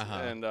works, Uh-huh.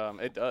 and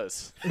it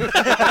does.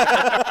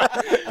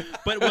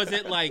 But was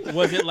it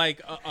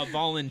like a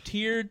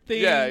volunteered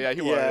thing? Yeah,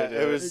 he wanted Yeah, to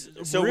do it was.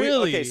 So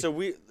Really? He's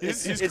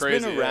it's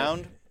crazy, been yeah.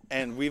 around,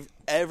 and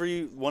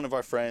every one of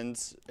our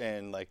friends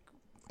and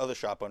other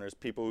shop owners,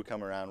 people who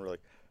come around, were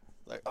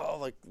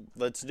like,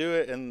 let's do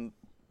it, and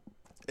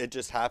it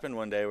just happened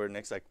one day where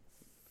Nick's like,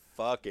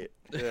 fuck it.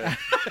 Yeah.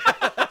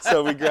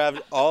 So we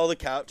grabbed all the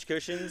couch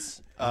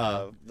cushions,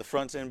 the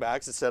fronts and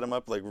backs, and set them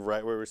up right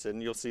where we're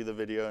sitting. You'll see the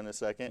video in a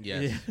second.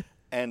 Yes.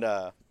 And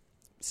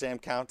Sam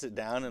counts it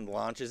down and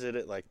launches it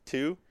at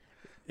 2,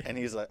 and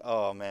he's like,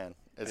 "Oh man,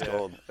 it's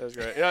gold." That was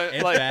great. Yeah,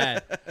 It's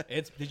bad.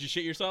 Did you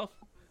shit yourself?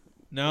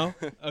 No?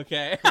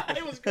 Okay.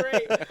 It was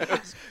great.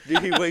 Dude,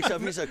 he wakes up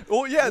and he's like,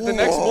 well, yeah. The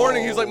next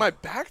morning, he's like, my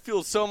back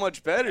feels so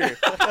much better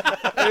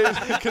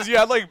because you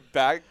had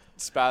back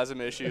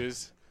spasm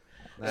issues.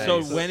 So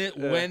Nice.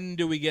 when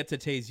do we get to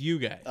tase you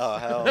guys? "Oh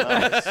hell no!"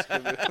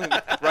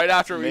 Right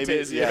after we Maybe,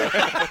 tase you.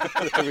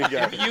 yeah. There we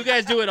go. You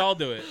guys do it, I'll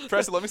do it.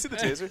 Preston, let me see the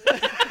taser.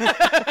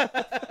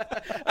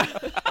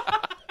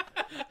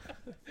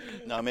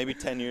 No, maybe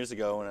 10 years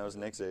ago when I was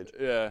Nick's age.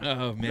 Yeah.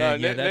 Oh man, No, yeah,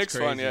 Nick, that's Nick's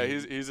crazy. fun. Yeah,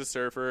 he's a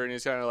surfer, and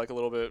he's kind of a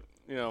little bit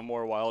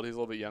more wild. He's a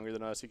little bit younger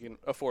than us. He can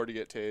afford to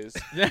get tased.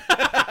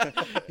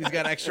 He's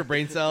got extra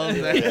brain cells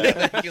that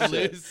he can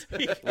lose.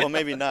 Well,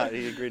 maybe not.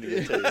 He agreed to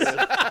get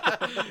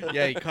tased.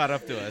 Yeah, he caught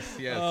up to us.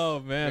 Yes. Oh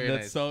man, Very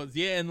that's nice. so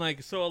yeah,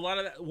 and so a lot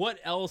of that. What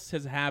else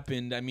has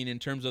happened? I mean, in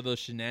terms of those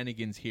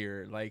shenanigans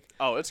here,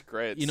 Oh, it's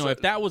great.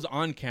 if that was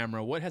on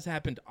camera, what has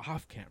happened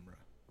off camera?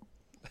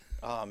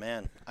 Oh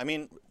man, I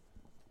mean,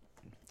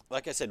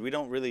 like I said, we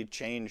don't really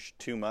change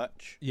too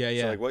much. Yeah,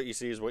 yeah. So what you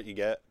see is what you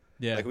get.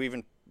 Yeah.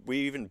 We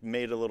even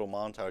made a little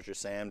montage, or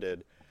Sam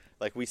did.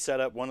 We set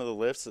up one of the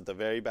lifts at the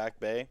very back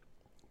bay,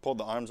 pulled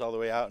the arms all the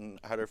way out, and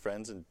had our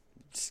friends and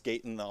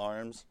skating the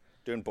arms,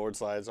 doing board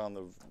slides on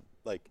the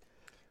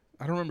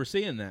I don't remember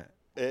seeing that.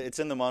 It's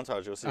in the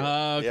montage. You'll see it.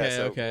 Oh, okay, Yeah,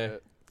 so okay.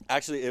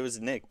 Actually, it was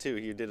Nick too.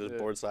 He did a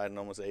board slide and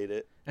almost ate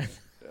it.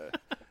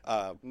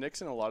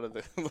 Nick's in a lot of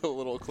the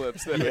little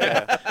clips. That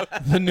Yeah.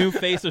 The new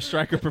face of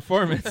Stryker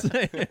Performance.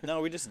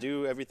 No, we just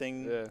do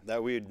everything Yeah.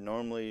 that we'd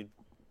normally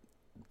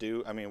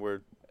do. I mean,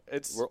 we're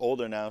It's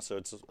older now, so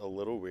it's a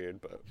little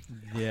weird, but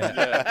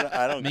yeah.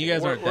 I don't. I mean, you care.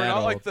 guys aren't we're that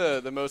not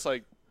old. the most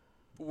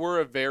we're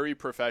a very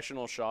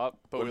professional shop,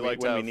 but When we we- like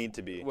to when we have, need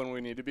to be. when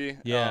we need to be.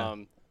 Yeah.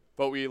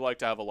 But we like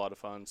to have a lot of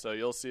fun. So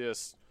you'll see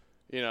us,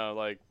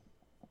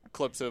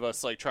 clips of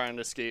us trying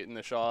to skate in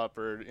the shop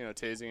or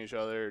tasing each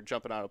other, or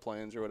jumping out of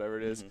planes or whatever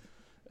it is.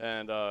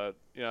 And I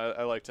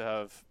like to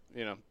have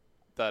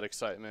that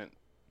excitement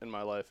in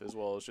my life as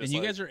well. It's just And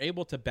you guys are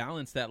able to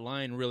balance that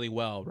line really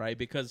well, right?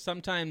 Because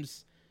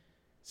sometimes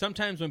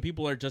when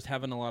people are just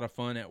having a lot of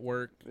fun at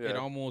work, it Yeah.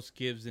 almost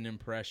gives an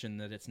impression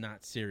that it's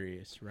not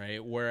serious,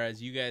 right?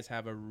 Whereas you guys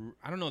have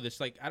I don't know, this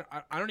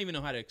I don't even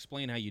know how to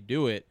explain how you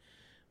do it,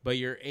 but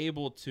you're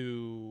able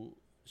to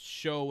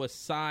show a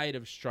side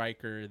of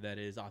Stryker that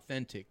is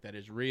authentic, that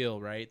is real,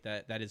 right?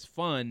 That is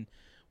fun,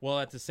 while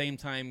at the same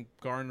time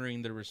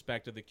garnering the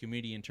respect of the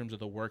community in terms of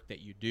the work that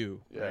you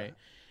do, Yeah. right?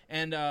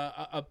 And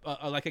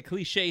like a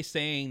cliche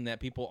saying that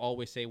people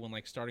always say when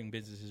like starting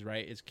businesses,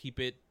 right, is keep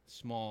it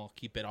small,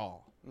 keep it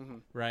all,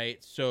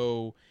 right?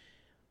 So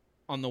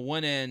on the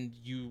one end,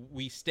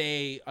 we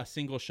stay a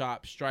single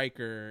shop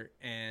Stryker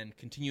and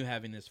continue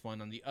having this fun.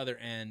 On the other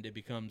end, it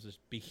becomes this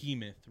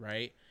behemoth,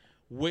 right?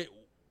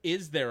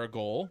 Is there a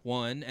goal,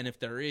 one? And if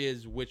there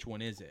is, which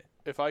one is it?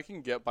 If I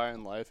can get by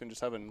in life and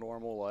just have a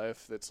normal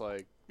life that's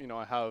like,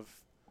 I have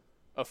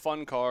a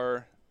fun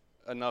car,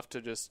 enough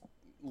to just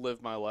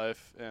live my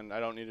life, and I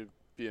don't need to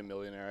be a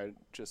millionaire. I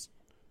just,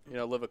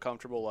 live a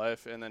comfortable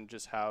life and then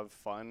just have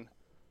fun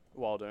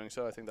while doing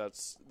so. I think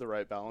that's the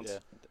right balance.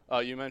 Yeah.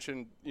 You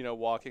mentioned,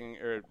 walking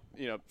or,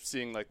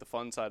 seeing like the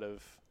fun side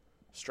of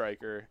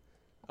Stryker.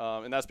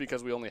 And that's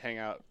because we only hang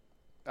out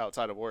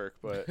outside of work.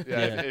 But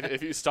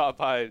if you stop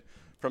by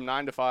from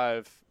 9 to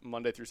 5,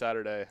 Monday through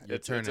Saturday,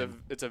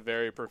 it's a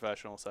very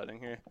professional setting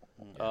here.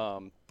 Yeah.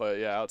 But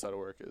yeah, outside of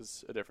work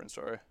is a different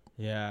story.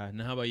 Yeah. And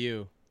how about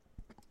you?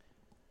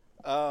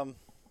 Yeah,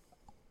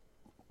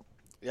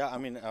 I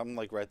mean, I'm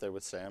like right there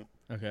with Sam.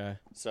 Okay.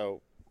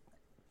 So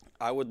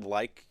I would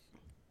like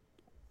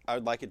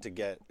it to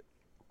get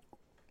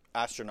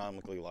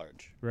astronomically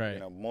large.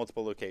 Right.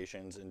 Multiple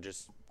locations and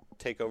just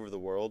take over the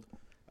world.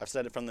 I've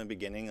said it from the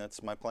beginning.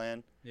 That's my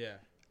plan. Yeah.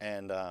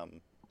 And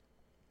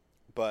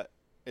but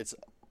it's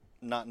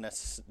not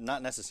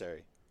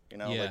necessary.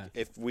 Like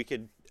if we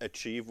could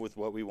achieve with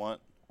what we want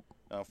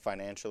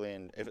financially,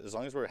 and as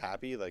long as we're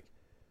happy, like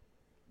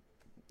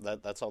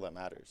that's all that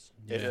matters.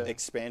 Yeah. If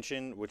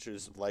expansion, which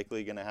is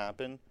likely going to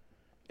happen,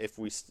 at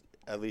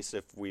least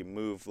if we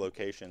move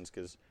locations,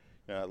 because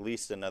at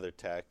least another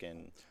tech.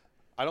 And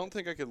I don't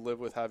think I could live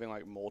with having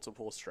like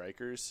multiple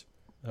Strykers.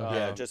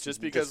 Just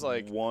because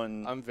like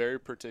one. I'm very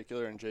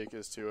particular, and Jake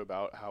is too,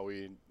 about how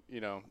we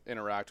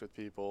interact with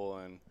people,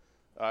 and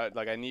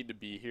I need to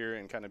be here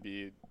and kind of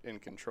be in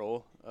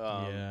control.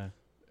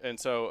 And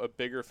so a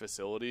bigger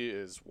facility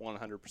is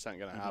 100% going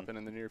to happen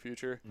in the near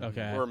future.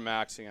 Okay. We're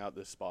maxing out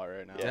this spot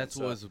right now. Yeah, that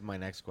was my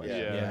next question.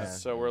 Yeah.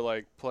 So we're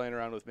like playing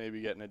around with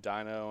maybe getting a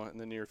dyno in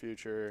the near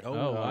future.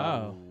 Oh,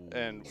 wow.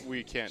 And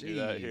we can't do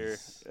that here.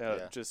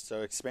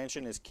 So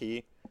expansion is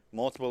key.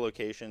 Multiple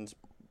locations,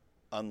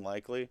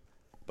 unlikely,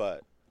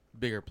 but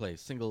bigger place,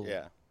 single.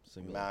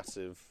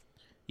 Massive.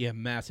 Yeah,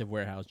 massive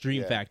warehouse,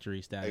 dream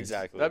factory status.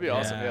 Exactly. That'd be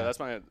awesome. Yeah, that's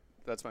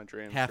my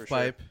dream. Half for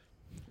pipe. Sure.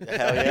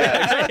 Hell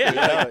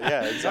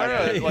yeah.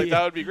 Exactly. No, like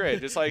that would be great.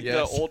 Just like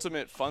the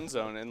ultimate fun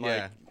zone and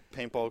like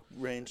paintball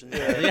range and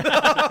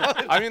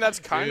I mean, that's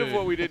kind of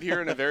what we did here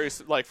in a very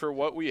like for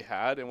what we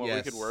had and what we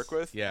could work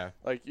with. Yeah.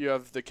 Like you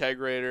have the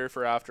kegerator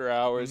for after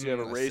hours, you have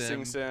a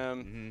racing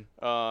sim.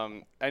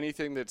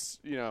 Anything that's,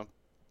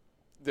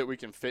 that we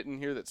can fit in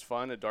here that's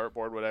fun, a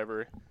dartboard,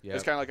 whatever. Yep.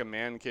 It's kind of like a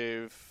man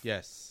cave.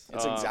 Yes.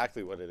 It's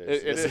exactly what it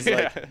is. This is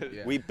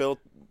like we built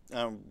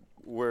our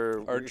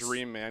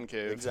dream man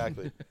cave.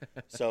 Exactly.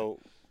 So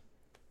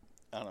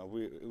I don't know,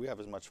 we have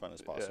as much fun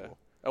as possible.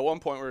 Yeah. At one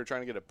point we were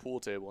trying to get a pool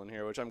table in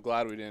here, which I'm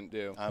glad we didn't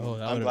do.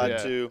 I'm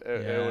glad too.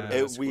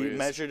 We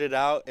measured it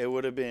out. It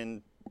would have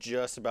been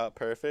just about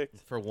perfect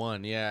for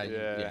one. And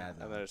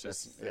then it's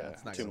just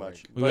it's not too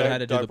much. We would have had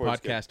to do the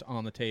podcast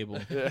on the table.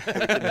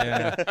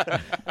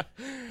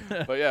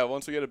 But yeah,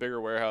 once we get a bigger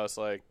warehouse,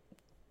 like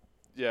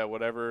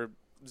whatever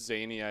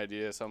zany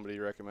idea somebody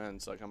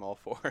recommends, like I'm all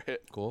for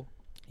it. Cool.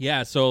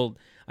 Yeah, so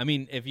I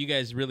mean, if you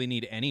guys really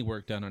need any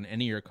work done on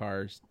any of your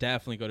cars,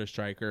 definitely go to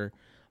Stryker.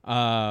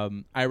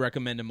 I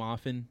recommend them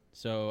often.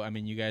 So I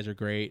mean, you guys are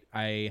great.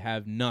 I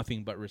have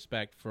nothing but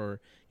respect for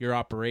your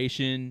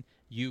operation,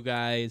 you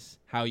guys,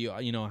 how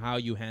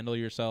you handle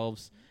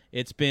yourselves.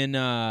 It's been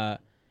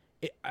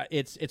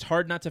it's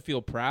hard not to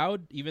feel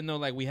proud, even though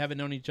like we haven't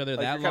known each other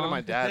that long. You're kind of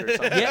my dad or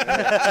something.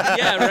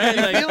 Right.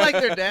 Like, you feel like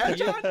their dad,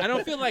 John? I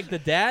don't feel like the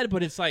dad,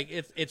 but it's like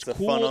it's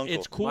cool.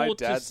 It's cool my to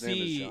dad's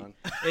see. Name is John.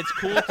 It's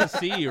cool to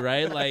see,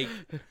 right? Like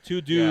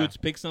two dudes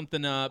pick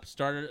something up,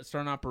 start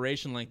an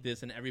operation like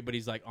this, and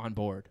everybody's like on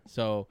board.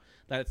 So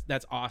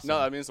that's awesome. No,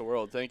 that means the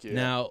world. Thank you.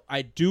 Now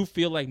I do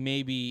feel like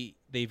maybe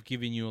they've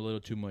given you a little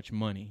too much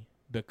money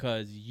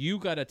because you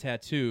got a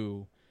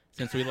tattoo.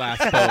 Since we last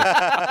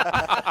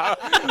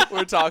spoke,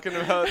 we're talking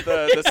about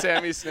the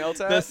Sammy Snail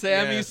tat. The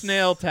Sammy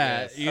Snail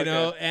tat,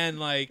 and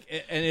like,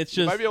 and it's just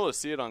you might be able to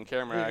see it on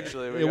camera.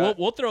 Actually,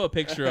 we'll throw a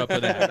picture up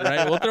of that,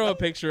 right? We'll throw a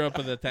picture up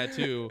of the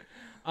tattoo.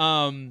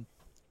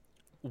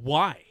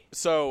 Why?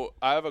 So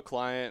I have a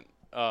client,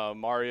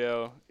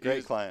 Mario.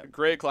 Great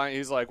client.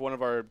 He's like one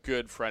of our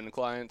good friend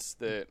clients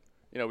that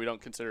we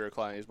don't consider a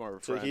client. He's more of a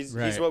friend. So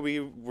he's what we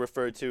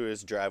refer to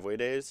as driveway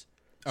days.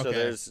 So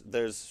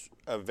there's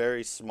a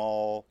very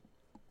small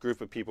group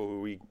of people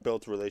who we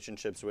built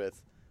relationships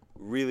with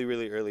really,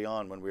 really early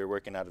on when we were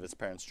working out of his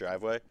parents'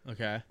 driveway.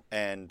 Okay.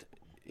 And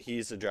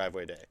he's a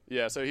driveway day.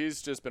 Yeah, so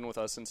he's just been with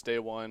us since day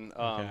one.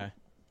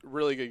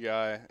 Really good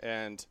guy.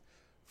 And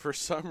for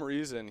some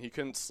reason, he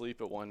couldn't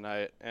sleep at one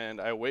night. And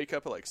I wake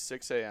up at like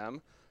 6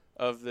 a.m.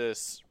 of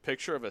this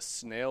picture of a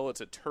snail. It's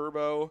a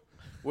turbo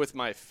with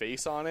my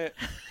face on it.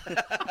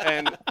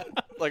 And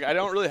like I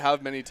don't really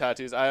have many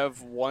tattoos. I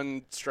have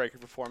one Stryker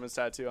Performance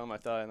tattoo on my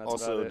thigh, and that's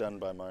Also about it. done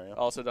by Mario.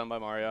 Also done by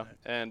Mario.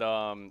 And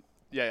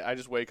yeah, I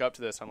just wake up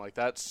to this. I'm like,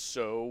 that's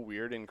so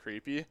weird and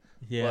creepy.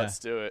 Yeah. Let's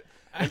do it.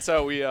 And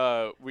so we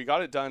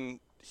got it done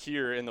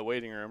here in the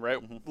waiting room, right?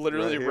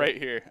 Literally right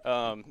here.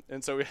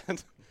 And so we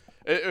had.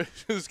 It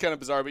was kind of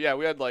bizarre, but yeah,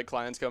 we had like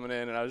clients coming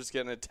in, and I was just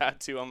getting a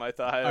tattoo on my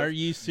thigh. Are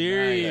you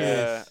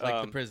serious? Yeah,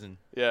 Like the prison.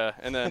 Yeah,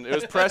 and then it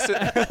was Preston,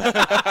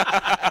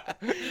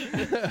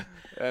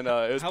 and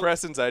it was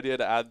Preston's idea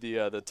to add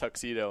the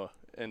tuxedo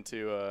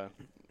into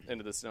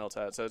the snail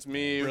tat. So it's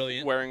me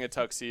wearing a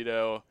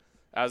tuxedo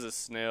as a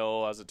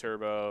snail, as a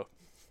turbo.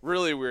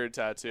 Really weird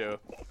tattoo.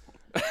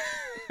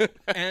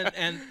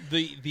 and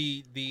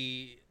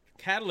the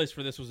catalyst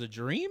for this was a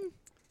dream?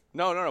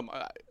 No.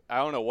 I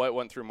don't know what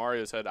went through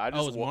Mario's head. It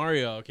was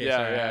Mario. Okay, yeah,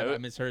 sorry, yeah, I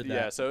misheard that.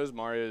 Yeah, so it was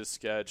Mario's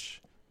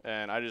sketch,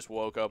 and I just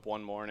woke up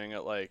one morning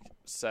at like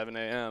 7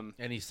 a.m.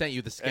 And he sent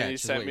you the sketch. And he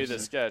sent me the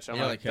sketch. I'm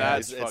like, okay.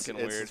 that's It's fucking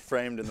weird. It's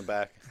framed in the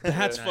back.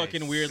 That's Nice.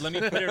 fucking weird. Let me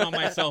put it on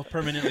myself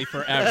permanently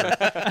forever.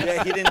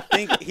 Yeah, he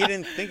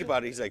didn't think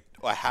about it. He's like,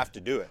 I have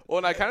to do it. Well,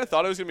 and I kind of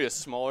thought it was gonna be a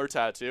smaller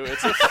tattoo.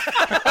 It's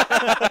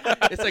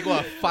It's like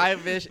what,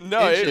 5-ish?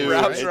 No, it inches,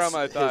 wraps right? around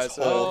my thigh. His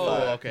So whole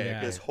thigh. okay.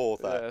 Yeah. His whole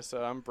thigh. yeah,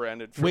 so I'm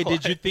branded for Wait,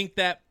 life. did you think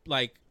that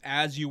like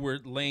as you were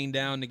laying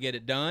down to get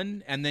it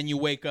done, and then you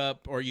wake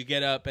up or you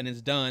get up and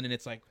it's done, and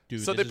it's like,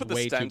 dude, So this they put is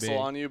way the too stencil big.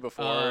 on you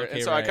before, Oh, okay,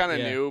 and so right, I kind of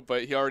yeah. knew,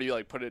 but he already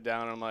like put it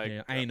down. And I'm like,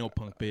 Yeah, I ain't no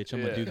punk bitch.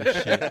 I'm Yeah. gonna do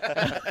this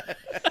shit.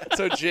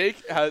 So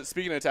Jake has,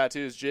 speaking of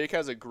tattoos, Jake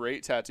has a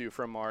great tattoo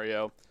from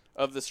Mario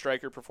of the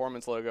Stryker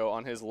Performance logo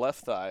on his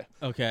left thigh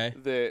Okay.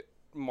 that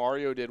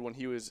Mario did when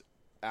he was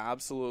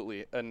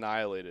absolutely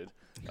annihilated.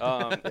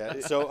 Yeah,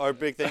 so our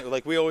big thing,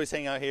 like we always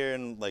hang out here,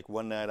 and like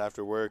one night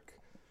after work,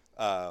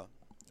 like,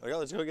 oh,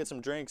 let's go get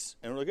some drinks,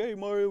 and we're like, hey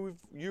Mario,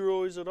 you're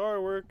always at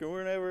our work, and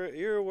we're never at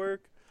your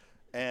work,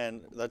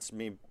 and that's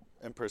me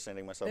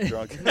impersonating myself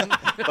drunk.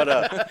 But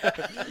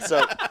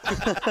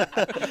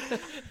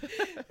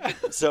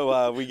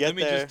so we get Let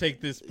me there. just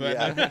take this.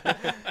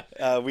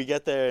 But We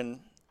get there, and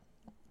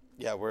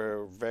yeah,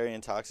 we're very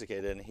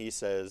intoxicated, and he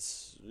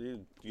says,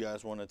 you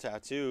guys want a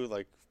tattoo?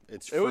 Like,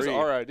 it's free. It was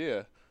our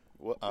idea.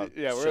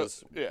 Yeah,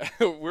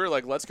 we're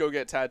like, let's go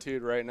get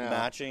tattooed right now.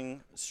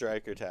 matching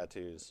Stryker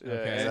tattoos. Yeah.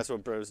 Okay. 'Cause that's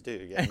what bros do.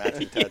 You get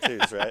matching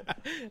tattoos, right?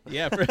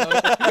 yeah.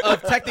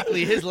 Of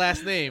technically his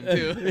last name,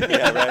 too.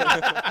 Yeah,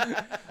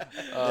 right.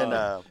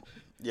 And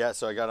yeah,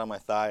 so I got on my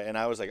thigh, and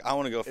I was like, I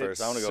want to go first.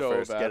 It's I want to go so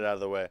first. bad. Get it out of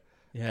the way.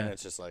 Yeah. And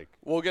it's just like,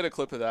 We'll get a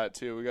clip of that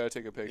too. We gotta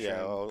take a picture yeah,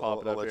 and I'll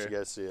pop it up let here. you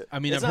guys see it. I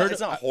mean, it's I've not, heard- it's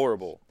not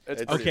horrible.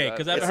 It's It's- pretty Okay, bad.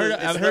 because I've It's heard a-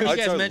 I've it's heard the- you it's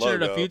guys our mention it a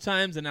logo. few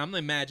times, and I'm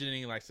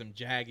imagining like some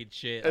jagged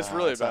shit. It's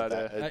really it's not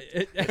bad.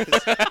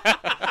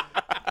 that.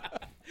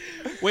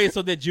 Wait,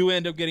 so did you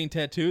end up getting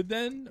tattooed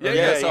then? Or-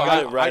 Yeah, so you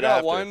got it right I got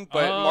after. one,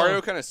 but Oh. Mario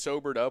kind of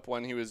sobered up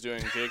when he was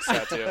doing Jake's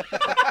tattoo.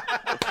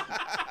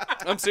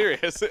 I'm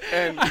serious,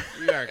 and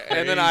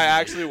then I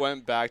actually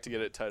went back to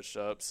get it touched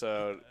up.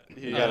 So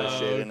he You got it Oh,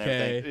 shaded and okay.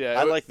 everything. Yeah,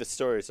 I it like the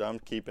story, so I'm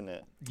keeping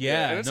it.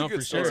 Yeah, and it's a no, good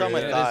for story. sure. It's on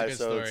my Yeah, that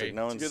is a thigh, good so it's story. like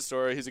no It's a good one's.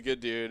 story. He's a good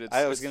dude.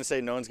 I was gonna say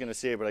no one's gonna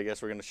see it, but I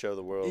guess we're gonna show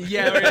the world.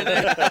 Yeah.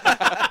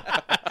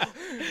 Right.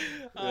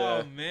 Oh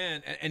Yeah.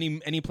 man,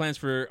 any plans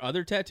for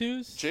other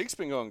tattoos? Jake's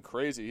been going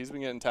crazy. He's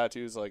been getting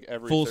tattoos like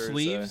every Full Thursday.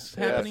 sleeves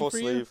Yeah. happening full for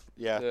you? sleeve.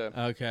 Yeah,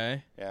 Yeah.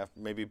 Okay. yeah,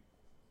 maybe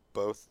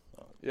both.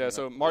 Yeah,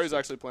 so Mario's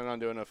actually planning on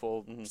doing a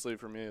full sleeve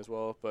for me as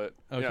well, but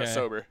Okay.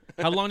 sober.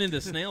 How long did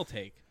the snail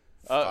take?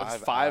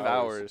 5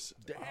 hours.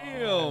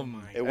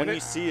 Damn. And when you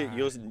see it,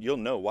 you'll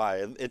know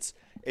why. It's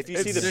if you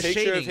see the They're picture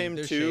of shading, him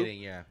they're too. shading,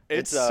 yeah.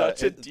 It's It's,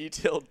 such a it-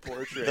 detailed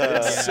portrait. the-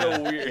 It's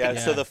so weird. Yeah, Yeah.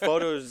 so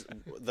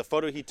the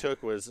photo he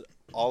took was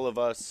all of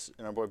us,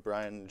 and our boy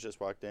Brian just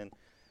walked in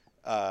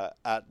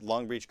at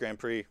Long Beach Grand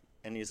Prix,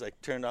 and he's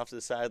like turned off to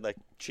the side like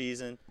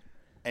cheesing,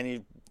 and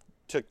he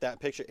took that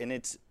picture, and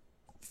it's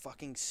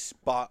fucking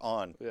spot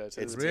on. Yeah,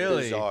 it's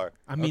Really? bizarre.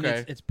 I mean,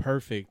 Okay. it's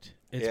perfect.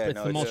 It's, Yeah, it's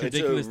no, the it's- most it's a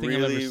ridiculous thing I've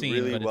really, ever seen.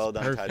 really but well it's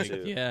done perfect.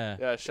 tattoo. Yeah.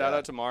 Yeah, shout Yeah.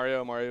 out to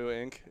Mario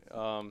Inc.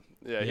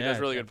 Yeah, he Yeah, does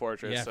really good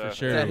portraits. yeah, so. for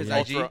sure. Is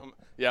that his IG?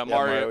 Yeah,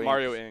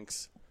 Mario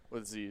Inks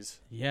with Z's.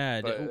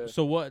 Yeah. But,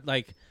 So what,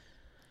 like,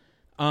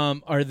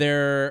 are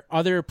there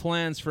other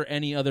plans for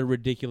any other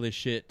ridiculous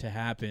shit to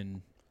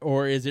happen,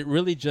 or is it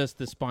really just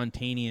the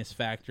spontaneous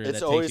factor It's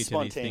that always takes you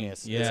to these spontaneous.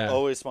 things? Yeah. It's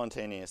always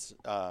spontaneous.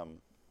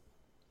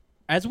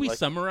 As we like-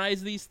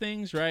 summarize these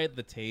things, right?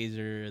 The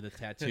taser, the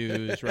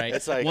tattoos, right?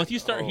 It's like, once you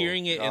start oh,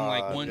 hearing it in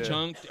like God. one Yeah.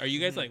 chunk, are you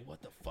guys like, what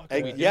the fuck? Are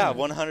we Yeah,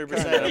 doing?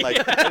 100%. I'm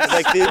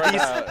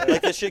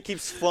like the shit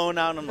keeps flowing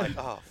out, and I'm like,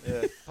 oh,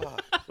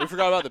 fuck. We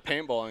forgot about the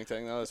paintballing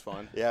thing. That was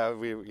fun. Yeah,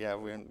 we Yeah,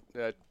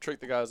 tricked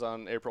the guys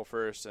on April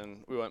 1st,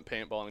 and we went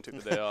paintballing, took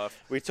the day off.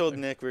 we told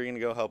Nick we were gonna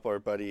go help our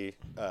buddy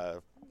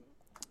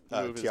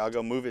Move his-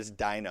 Tiago move his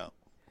dyno.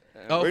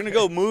 And Oh. We're gonna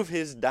go move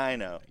his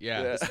dyno.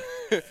 Yeah.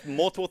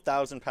 Multiple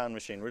 1,000-pound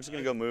machine. We're just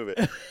gonna go move it,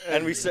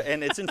 and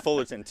and it's in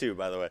Fullerton too,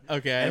 by the way.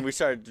 Okay. And we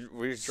started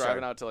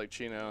driving out to like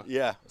Chino.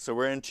 Yeah, so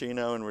we're in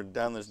Chino, and we're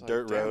down this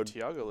dirt Damn, road.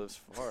 Tiago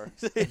lives far.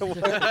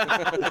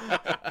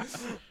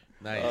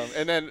 Nice.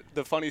 And then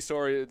the funny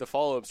story, the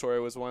follow-up story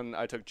was when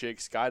I took Jake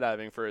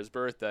skydiving for his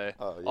birthday.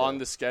 Oh, yeah. On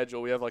the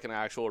schedule, we have like an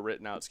actual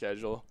written out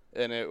schedule,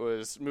 and it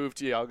was moved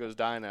to Iago's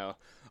Dyno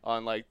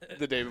on like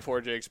the day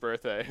before Jake's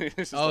birthday.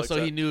 So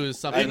he knew it was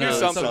something. I knew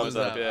something was was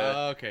up, yeah.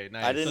 Oh, okay,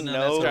 nice. I didn't So now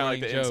know. that's kind of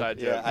like the joke. inside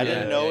Yeah, joke. I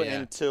didn't know yeah.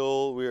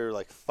 until we were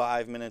like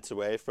 5 minutes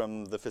away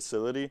from the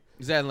facility.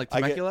 Is that in like I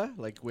get- Temecula?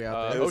 Like way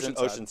out It there? was in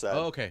Oceanside.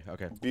 Oceanside. Oh,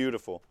 okay.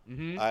 Beautiful.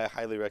 Mm-hmm. I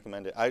highly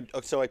recommend it.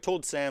 So I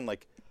told Sam,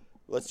 like,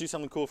 let's do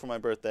something cool for my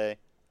birthday.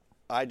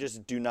 I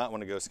just do not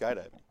want to go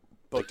skydiving.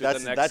 Like, Booked it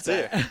the next that's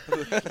day.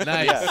 it.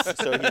 Nice.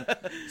 Yeah.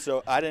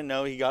 So I didn't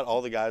know. He got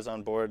all the guys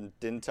on board and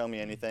didn't tell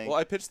me anything. Well,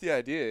 I pitched the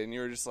idea, and you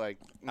were just like,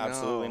 no,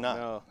 Absolutely not.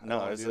 No, I No,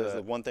 don't it was wanna do the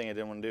that. one thing I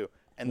didn't want to do.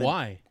 And then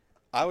Why?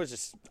 I was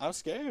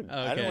scared.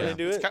 I didn't Okay. want to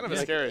do It's it. kind of a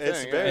Like, scary it's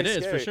thing, very It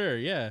is scary. for sure.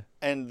 Yeah.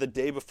 And the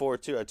day before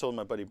too, I told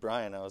my buddy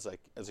Brian, I was like,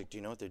 do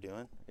you know what they're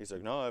doing? He's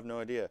like, no, I have no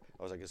idea.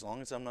 I was like, as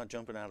long as I'm not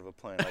jumping out of a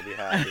plane, I'll be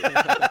happy.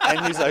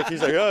 And he's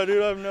like, oh,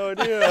 dude, I have no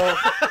idea.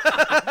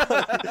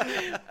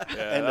 Yeah,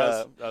 And,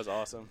 that was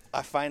awesome.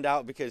 I find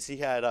out because he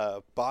had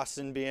a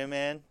Boston Be a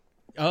Man.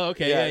 Oh,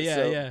 okay. Yeah,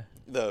 so- Yeah.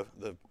 The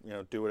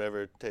do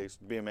whatever it takes,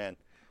 be a man.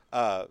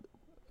 I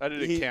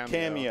did a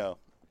cameo.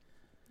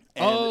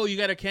 And Oh, you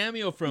got a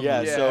cameo from Yeah,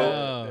 him. Yeah,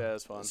 so- yeah,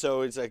 it's fun.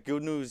 so it's like,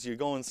 good news, you're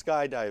going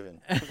skydiving.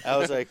 I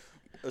was like,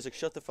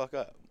 shut the fuck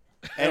up.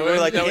 And No, we're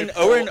like, no,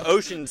 we're in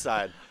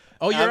Oceanside.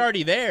 Oh, you're I'm-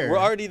 already there. We're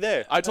already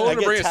there. I told him to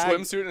get bring a tagged-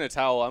 swimsuit and a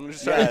towel. I'm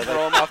just trying Yeah, to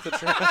throw him off the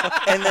trail.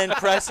 And then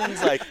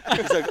Preston's like,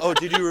 he's like, oh,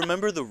 did you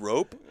remember the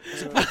rope? I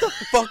was like, what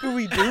the fuck are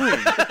we doing?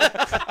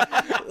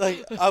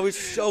 Like, I was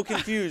so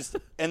confused.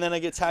 And then I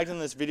get tagged in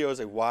this video. I was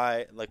like,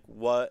 why? Like,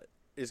 what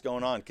is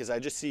going on? Because I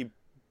just see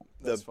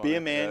the That's Be funny,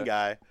 a Man yeah.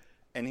 guy,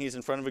 and he's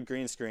in front of a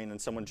green screen and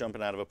someone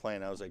jumping out of a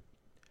plane. I was like,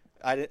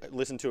 I didn't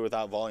listen to it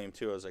without volume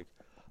too. I was like,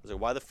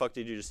 why the fuck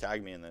did you just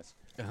tag me in this?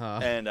 Uh-huh.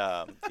 And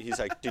he's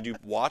like, did you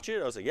watch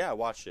it? I was like, yeah, I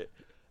watched it.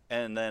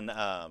 And then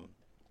out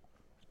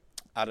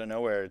of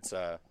nowhere, it's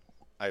I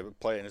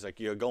play it, and it's like,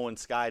 you're going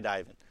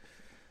skydiving.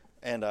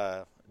 And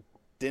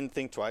didn't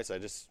think twice. I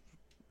just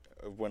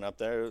went up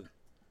there.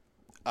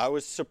 I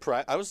was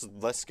surprised. I was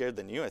less scared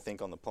than you, I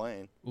think, on the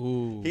plane.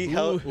 Ooh. He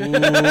held. Ooh.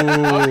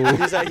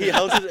 He's like, he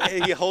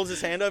holds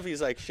his hand up.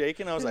 He's like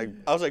shaking. I was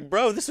like,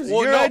 bro, this was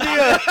Well, your no,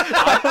 idea.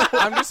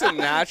 I'm just a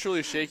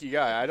naturally shaky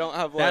guy. I don't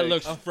have like. That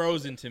looks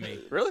frozen to me.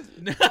 Really?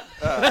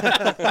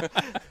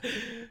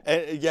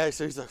 And, yeah,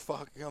 so he's like,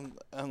 fuck.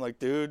 I'm like,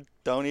 dude,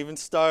 don't even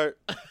start.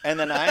 And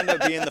then I end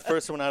up being the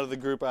first one out of the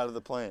group out of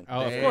the plane.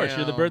 Oh, of course.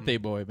 You're the Damn. birthday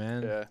boy,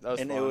 man. Yeah, that was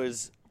And fun. it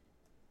was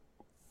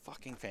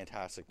fucking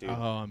fantastic, dude. Oh,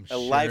 I'm a sure.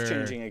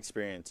 life-changing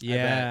experience.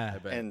 Yeah. I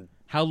bet. And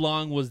How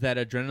long was that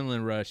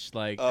adrenaline rush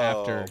like Oh,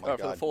 after? my for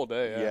the God. full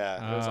day. Yeah.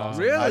 Yeah. It was Oh.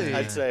 awesome. Really?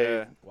 I'd say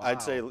Yeah.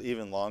 I'd say Wow.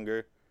 even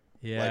longer.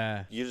 Yeah.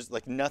 Like, you just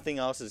like nothing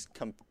else is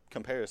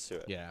compares to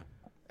it. Yeah.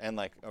 And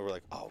like we're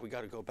like, oh, we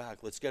got to go back.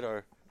 Let's get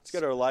our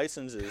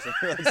licenses.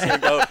 Let's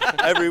go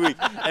every week.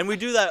 And we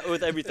do that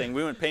with everything.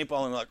 We went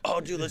paintballing. We're like,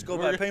 oh, dude, let's go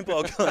buy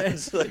paintball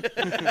guns. Like,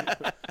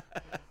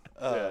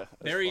 Yeah.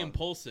 Very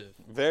impulsive.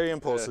 very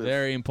impulsive.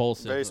 Very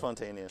impulsive. Very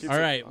spontaneous. All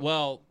right.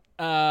 Well,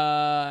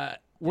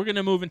 we're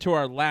gonna move into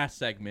our last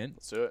segment.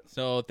 Let's do it.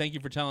 So thank you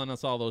for telling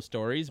us all those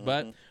stories,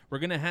 but we're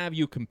gonna have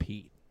you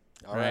compete.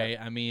 All right.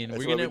 I mean, That's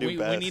we're what gonna we do we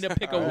best. need to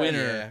pick a All right,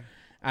 winner yeah.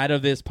 out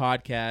of this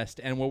podcast,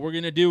 and what we're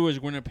gonna do is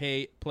we're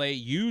gonna play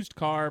used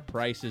car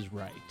prices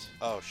right.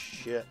 Oh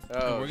shit.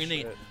 Oh, we're gonna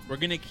shit. we're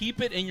gonna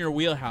keep it in your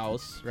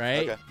wheelhouse,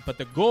 right? Okay. But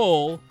the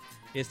goal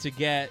is to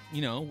get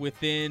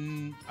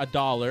within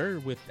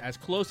 $1, with as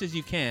close as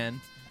you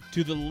can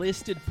to the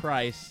listed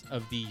price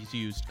of these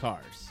used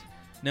cars.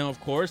 Now, of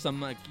course, I'm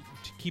like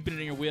keeping it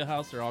in your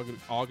wheelhouse. They're all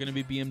going to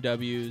be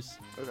BMWs.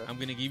 Okay. I'm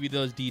going to give you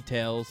those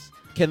details.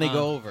 Can they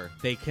go over?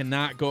 They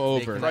cannot go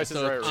They over. cannot. Price is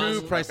So right true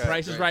rules. price. Okay.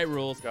 Price is right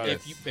rules. Got it.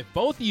 If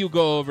both of you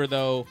go over,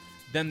 though,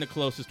 then the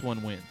closest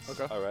one wins.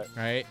 Okay. All right.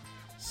 Right.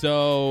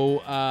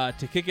 So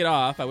to kick it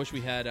off, I wish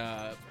we had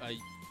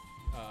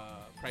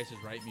Price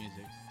is Right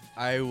music.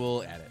 I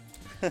will add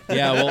it.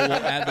 Yeah, we'll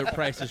add the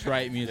Price is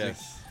Right music.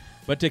 Yes.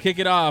 But to kick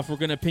it off, we're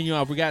gonna pin you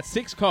off. We got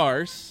 6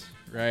 cars,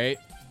 right?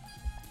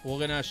 We're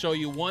gonna show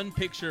you one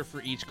picture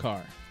for each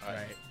car,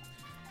 right?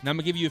 Now I'm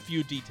gonna give you a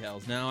few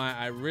details. Now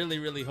I really,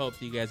 really hope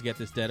that you guys get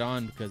this dead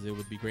on because it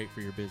would be great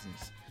for your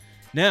business.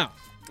 Now,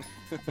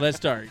 let's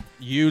start.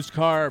 Used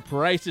car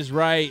Price is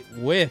Right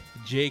with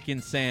Jake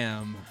and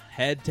Sam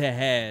head to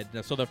head.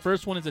 So the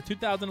first one is a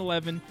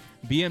 2011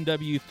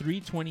 BMW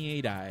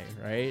 328i,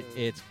 right?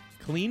 It's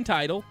clean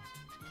title,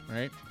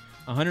 right?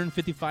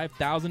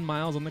 155,000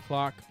 miles on the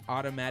clock,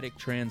 automatic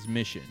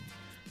transmission.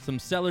 Some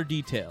seller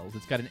details.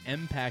 It's got an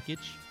M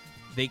package.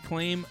 They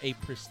claim a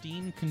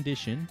pristine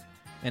condition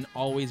and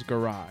always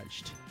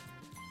garaged.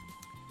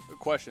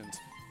 Questions.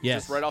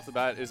 Yes. Just right off the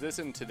bat, is this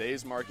in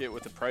today's market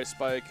with the price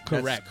spike?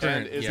 Correct.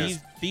 And is yes.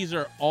 These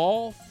are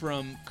all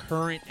from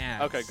current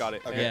ads. Okay, got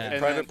it. Okay. Yeah.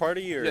 Private then-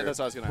 party or Yeah, that's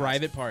what I was gonna ask.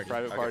 Private party.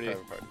 Private Okay, party.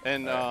 private party.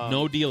 And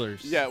No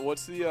dealers. yeah,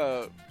 what's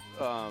the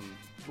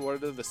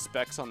what are the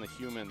specs on the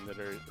human that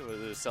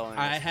are selling?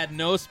 I this? had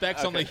no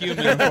specs on the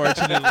human,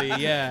 unfortunately.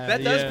 Yeah,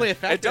 That does play a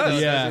factor. It does, though,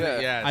 yeah. doesn't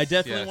it? Yes, I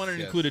definitely yes, wanted to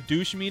yes. include a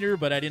douche meter,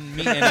 but I didn't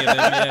meet any of them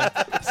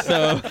yet.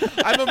 So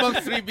I'm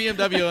amongst 3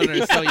 BMW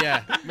owners, so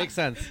yeah, makes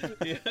sense.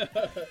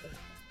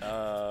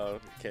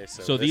 Okay,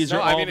 So this- these No,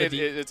 are I all mean the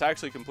it's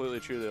actually completely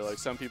true. Though, like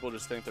some people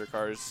just think their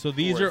cars. So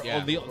these are worth-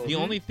 Yeah. the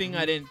only thing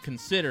I didn't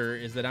consider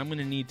is that I'm going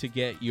to need to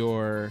get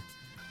your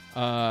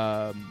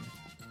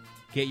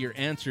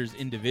answers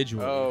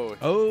individually. Oh.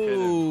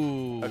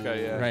 Oh.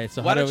 Okay, yeah. Right.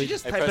 So Why how do don't we you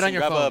just Hey, type it Preston, on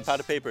your grab phone? a pad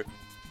of paper.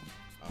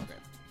 Okay.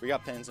 We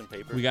got pens and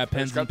paper. we got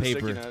pens and Grab the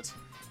sticky paper, notes.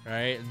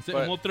 right? And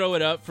But- we'll throw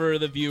it up for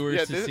the viewers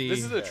Yeah, to this see.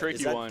 is a Yeah, tricky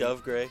is that one.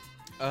 Dove Gray?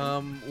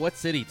 What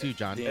city too,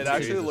 John? It It Serious.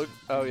 actually looked.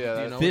 Oh yeah. Do you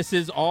that- know? This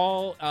is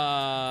all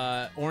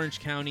Orange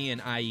County and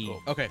IE.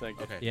 Cool. Okay. Thank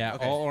you. Okay. Yeah,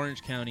 Okay. all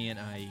Orange County and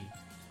IE.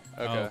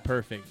 Okay. Oh,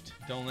 perfect.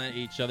 Don't let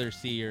each other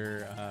see your.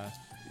 Yeah,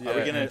 Are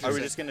we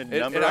interesting. just gonna It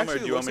number them, or actually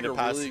do you want looks me to like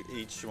a pass really-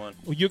 each one?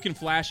 Well, you can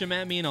flash them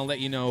at me, and I'll let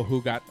you know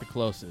who got the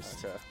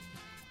closest. Okay.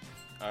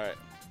 All right.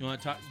 You want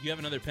to talk? You have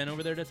another pen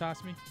over there to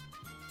toss me?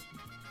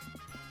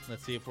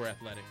 Let's see if we're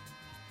athletic.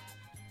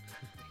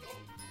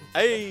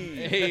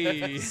 Hey!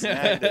 Hey.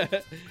 Snagged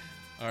it.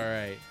 All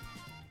right.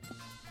 I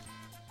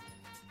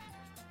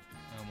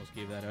almost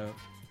gave that up.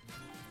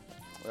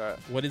 All right.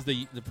 What is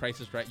the price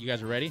is right? You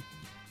guys are ready?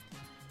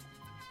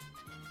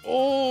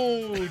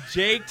 Oh,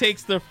 Jake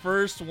takes the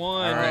first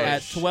one All right.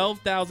 at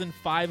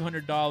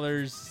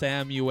 $12,500.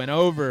 Sam, you went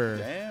over.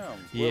 Damn.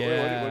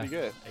 Yeah. What do you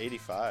get?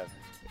 85.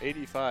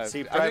 85. See,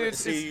 I mean, private,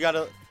 see, you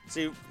gotta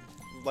see,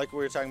 like we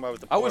were talking about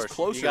with the Porsche. I was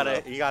closer,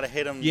 You gotta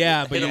hit them.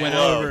 Yeah, but you went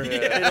low. over.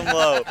 Hit them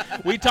low.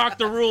 We talked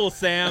the rules,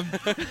 Sam.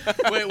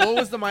 Wait, what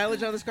was the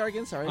mileage on this car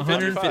again? Sorry.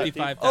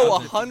 155,000. Oh,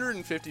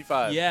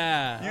 155.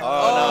 Yeah.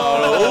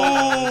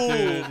 Oh, no.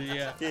 Dude,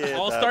 yeah. Get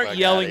I'll the start fuck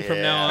yelling outta from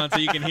here. now on so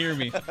you can hear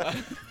me.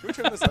 Can we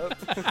turn this up?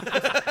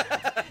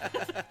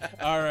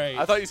 All right.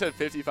 I thought you said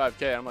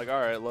 55K. I'm like, all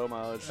right, low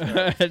mileage. All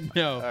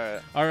No.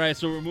 right. All right,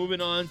 so we're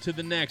moving on to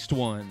the next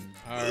one.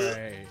 All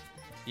right.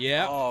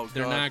 Yeah, Oh,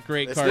 they're God. not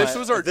great This cars. This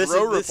was our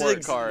Dro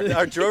report card.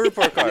 Our Dro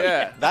report card.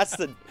 Yeah. That's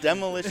the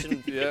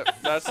demolition. Yep,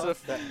 that's the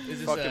Is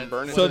this fucking a-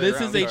 burning. So What's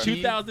this it is a around?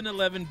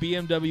 2011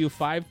 BMW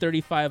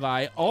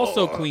 535i,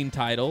 also clean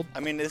titled. I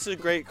mean, this is a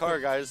great car,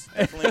 guys.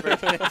 Definitely bring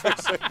it in for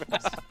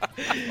service.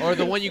 Or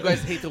the one you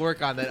guys hate to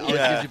work on that always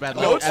gives you bad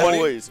No, luck. it's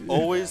funny.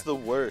 always the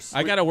worst.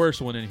 I got a worse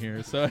one in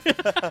here. So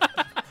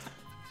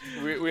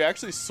We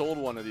actually sold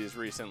one of these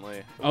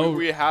recently. Oh.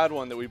 We had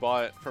one that we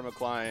bought from a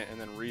client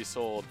and then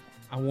resold.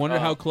 I wonder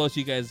how close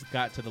you guys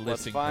got to the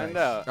Let's listing find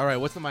price. out. All right,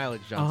 what's the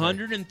mileage, John?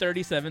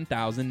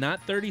 137,000,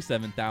 not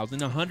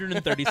 37,000,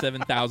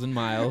 137,000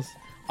 miles.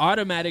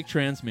 Automatic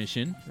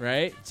transmission,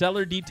 right?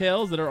 Seller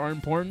details that are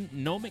important.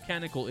 No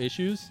mechanical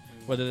issues.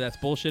 Whether that's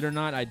bullshit or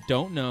not, I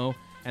don't know.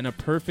 And a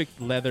perfect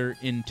leather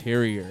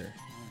interior.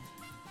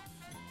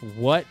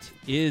 What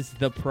is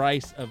the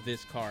price of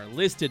this car?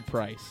 Listed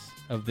price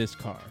of this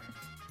car.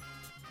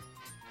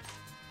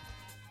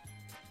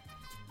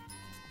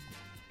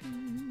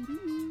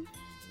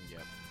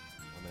 Yep.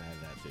 I'm gonna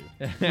have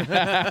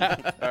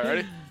that too. All right,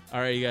 ready? All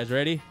right, you guys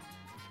ready?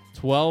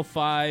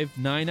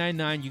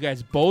 12,599. You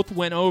guys both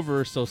went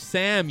over. So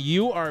Sam,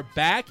 you are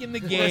back in the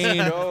game.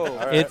 Go. All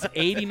right. It's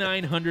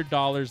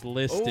 $8,900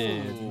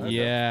 listed. Oh, okay.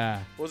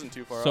 Yeah. Wasn't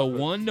too far So off, but-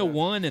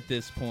 1-1 at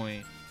this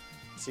point.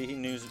 See, he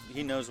knows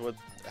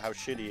how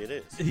shitty it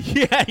is.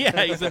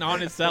 yeah, he's an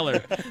honest seller.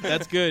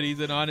 That's good. He's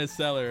an honest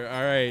seller.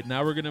 All right,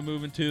 now we're gonna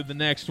move into the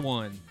next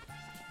one.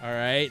 All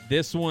right,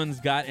 this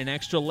one's got an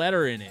extra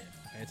letter in it.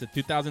 It's a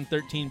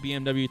 2013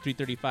 BMW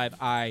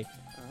 335i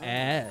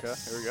S. Okay,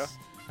 here we go.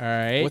 All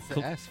right. What's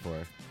the S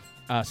for?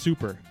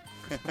 Super.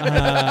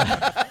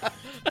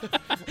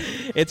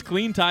 It's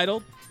clean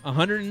titled,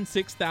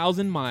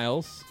 106,000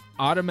 miles,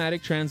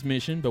 automatic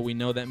transmission, but we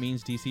know that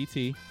means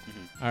DCT.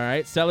 All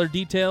right. Seller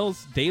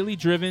details, daily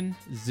driven,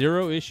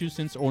 0 issues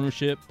since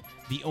ownership.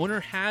 The owner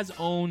has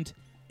owned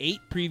 8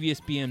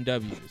 previous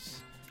BMWs.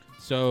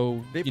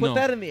 So, They you put know,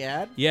 that in the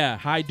ad? yeah,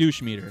 high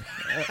douche meter.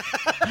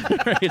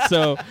 Right,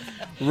 so,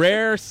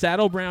 rare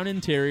saddle brown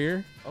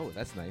interior. Oh,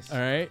 that's nice. All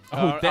right.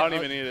 I don't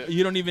even need it.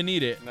 You don't even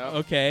need it. No.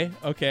 Okay.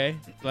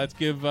 Let's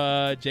give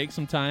Jake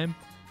some time.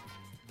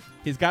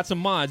 He's got some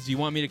mods. Do you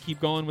want me to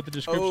keep going with the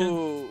description?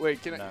 Oh,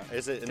 wait, can I? No,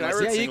 is it Can I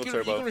unless Yeah, it's you single can,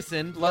 turbo? you can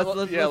rescind. Let me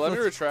let's-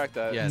 retract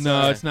that. Yes.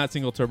 No, okay. it's not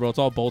single turbo. It's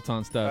all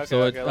bolt-on stuff. Okay,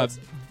 so okay, it, let's-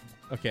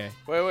 okay.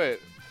 Wait.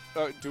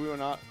 Do we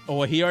not? Oh,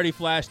 well, he already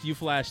flashed. You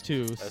flashed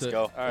too. Let's so-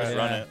 go. All right. Let's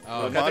run it.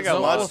 Oh, Mods, I think I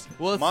mods,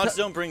 well, mods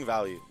don't bring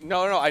value.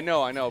 No, I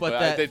know.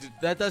 But they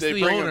that does they to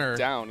the bring owner. Them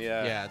down.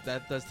 Yeah. Yeah,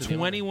 that does to the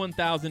owner.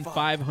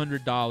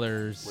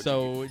 $21,500.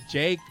 So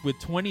Jake with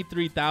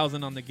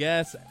 $23,000 on the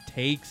guess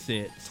takes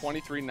it.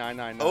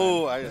 23,999.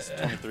 Oh, I was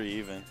 23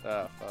 even.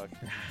 Oh fuck.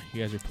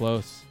 You guys are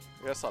close.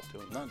 I gotta stop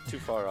doing that. Not too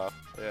far off.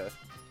 Yeah.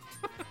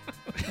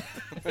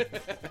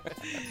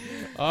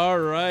 All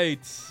right.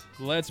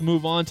 let's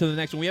move on to the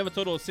next one. We have a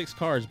total of 6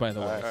 cars, by the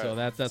way. All right. So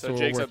that's so what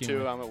Jake's we're up working 2.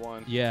 with. I'm at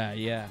 1.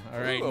 Yeah. All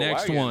right, Ooh, a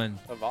next wagon. one.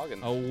 A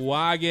wagon. A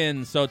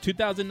wagon. So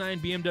 2009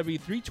 BMW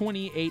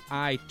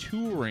 328i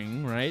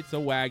Touring, right? It's a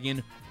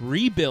wagon.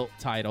 Rebuilt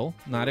title,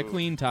 not a Ooh.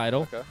 clean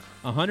title. Okay.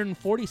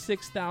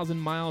 146,000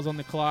 miles on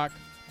the clock.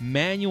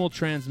 Manual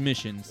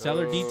transmission.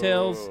 Seller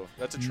details.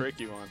 That's a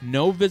tricky one.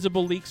 No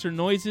visible leaks or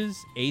noises.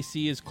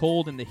 AC is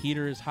cold and the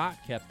heater is hot,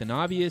 Captain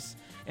Obvious.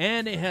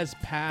 And it has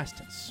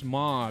passed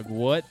smog.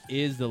 What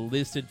is the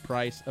listed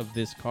price of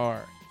this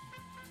car?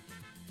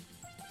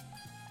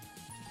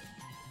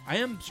 I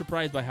am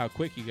surprised by how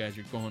quick you guys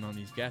are going on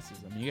these guesses.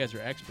 I mean, you guys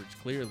are experts,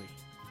 clearly.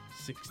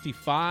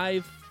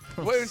 65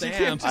 from Wait, you Sam.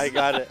 can't I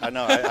got it. I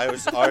know. I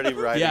was already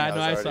writing. Yeah,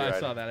 I I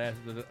saw that.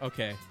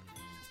 Okay.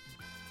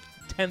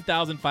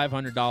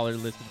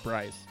 $10,500 listed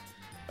price.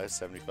 I was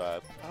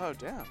 75. Oh,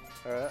 damn.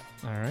 All right.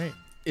 All right.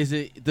 Is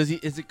it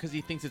because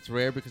he thinks it's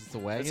rare because it's a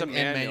wagon? It's a and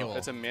manual.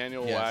 It's a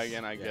manual Yes.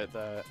 wagon. I get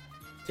that.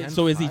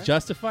 So is he 10.5?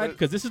 justified? But-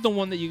 Because this is the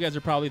one that you guys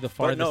are probably the But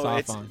farthest no, off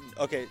it's on.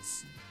 okay.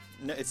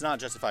 It's not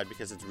justified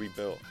because it's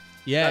rebuilt.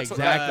 Yeah, That's what-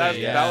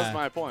 exactly. that was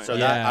my point. So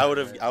Yeah. that I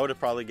would have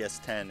probably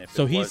guessed 10 if.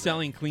 So it he's wasn't.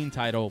 selling clean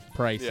title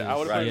prices. Yeah, I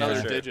would have Right, put yeah,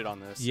 another sure. digit on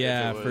this. if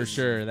Yeah, it for was-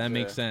 sure. That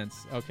makes yeah. sense.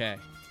 Okay.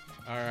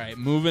 All right,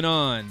 moving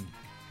on.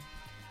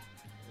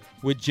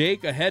 With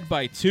Jake ahead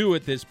by 2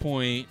 at this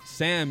point,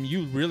 Sam,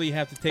 you really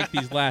have to take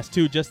these last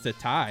 2 just to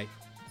tie.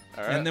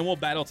 All right. And then we'll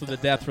battle to the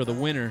death for the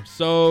winner.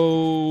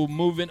 So,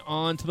 moving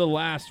on to the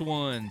last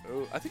one.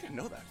 Ooh, I think I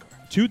know that car.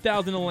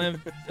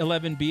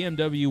 2011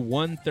 BMW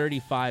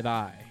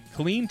 135i.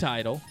 Clean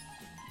title.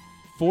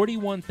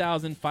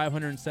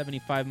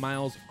 41,575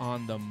 miles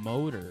on the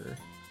motor.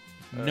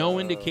 No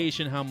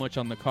indication how much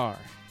on the car.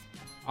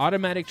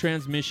 Automatic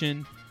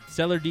transmission.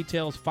 Seller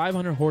details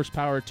 500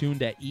 horsepower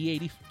tuned at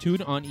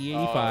tuned on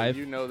E85.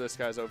 You know this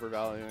guy's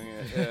overvaluing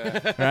it.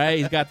 Yeah. Right?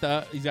 He's got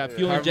fuel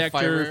Carbon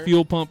injector, fiber.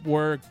 fuel pump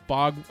work,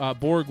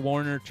 Borg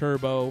Warner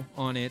turbo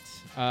on it.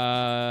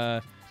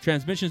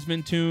 Transmission's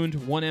been tuned,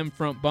 1M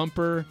front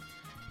bumper.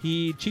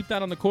 He cheaped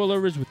out on the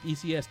coilovers with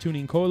ECS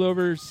tuning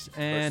coilovers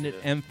and an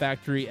Course he did. M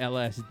Factory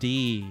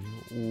LSD.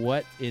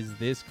 What is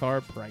this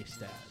car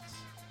priced at?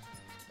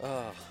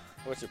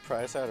 What's it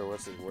priced at or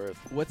what's it worth?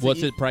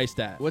 What's it priced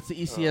at? What's the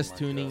ECS Oh my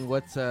tuning? God.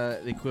 What's the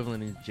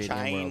equivalent in JDM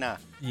world? China.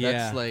 Yeah,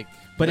 That's like.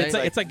 but it's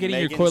like getting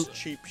your Megan's coil.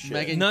 cheap shit.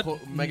 Megan,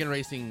 Not- Megan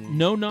Racing.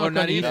 No knock or on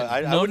not even. No,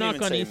 I no wouldn't knock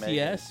even on say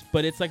ECS, Megan.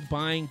 but it's like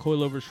buying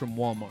coilovers from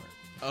Walmart.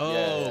 Oh,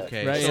 Yeah.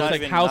 okay. Right? It's It's not like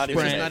even- house not even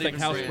brand. brand. It's like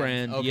even house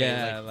brand. Okay,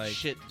 Yeah, like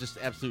shit, just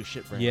absolute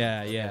shit brand.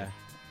 yeah, Okay. yeah.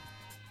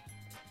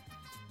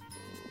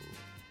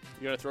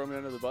 You gonna throw me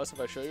under the bus if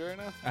I show you right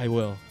now? I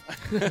will.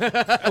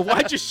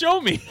 Why'd you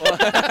show me?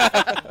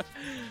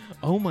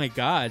 Oh my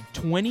God,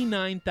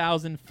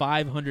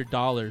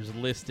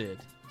 $29,500 listed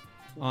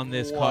on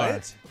this car.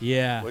 What?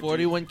 Yeah, What-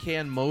 41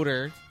 can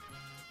motor.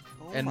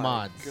 Oh And my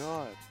mods.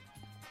 God.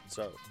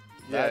 So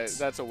Yeah,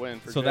 that's a win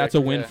for So Jake. that's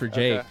a win Yeah, for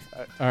Jake. okay.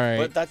 all right.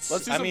 But that's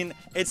Let's do I some- mean,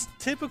 it's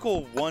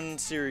typical 1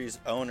 Series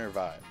owner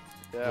vibe.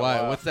 Yeah,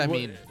 Why? wow. What's that What-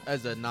 mean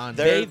as a non?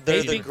 They're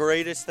they the think-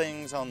 greatest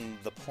things on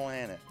the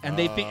planet. And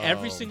they think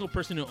every Oh. single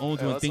person who owns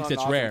Yeah, one let's thinks not it's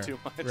knock 'em rare, too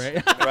much.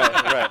 right?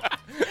 right.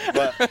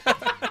 But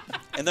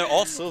and they're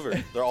all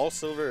silver. They're all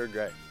silver or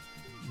gray.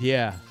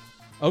 Yeah.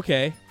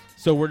 Okay.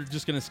 So we're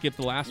just gonna skip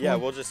the last Yeah,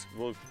 one.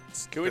 we'll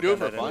Can we do it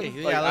for that in. fun? Yeah,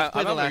 Like, let's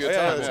play I'm the having a last good one.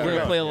 time. Yeah, We're let's gonna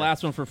go. play the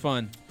last one for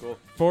fun. Cool.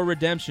 For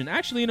redemption.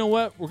 Actually, you know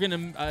what? We're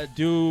gonna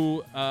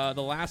do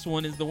the last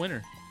one is the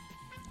winner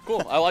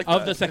Cool. I like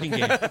of that. the second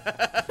game.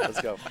 Let's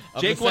go.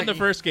 Jake won the second-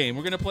 first game.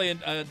 We're gonna play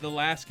the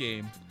last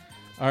game.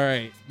 All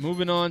right,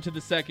 moving on to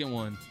the second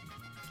one,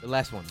 The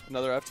last one.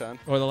 Another F10.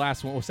 or the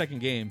last one, or second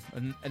game,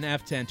 an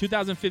F10,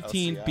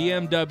 2015 LCI.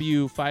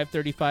 BMW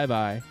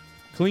 535i,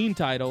 clean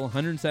title,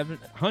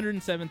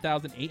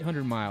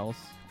 107,800 miles,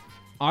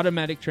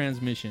 automatic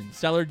transmission.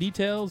 Seller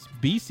details: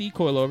 BC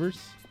coilovers,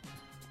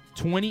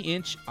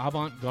 20-inch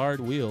avant-garde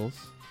wheels,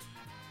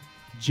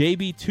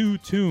 JB2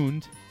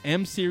 tuned,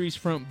 M series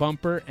front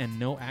bumper, and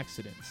no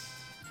accidents.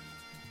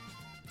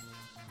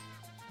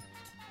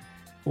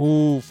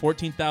 Ooh,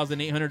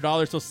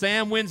 $14,800. So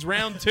Sam wins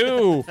round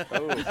 2.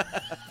 Oh.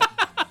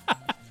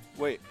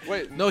 Wait.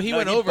 No, he No,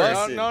 went he over.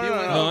 busted. No, He no,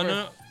 went no, over.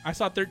 No, I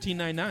saw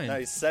 13.99. No,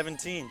 he's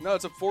 17. No,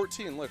 it's a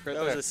 14. Look right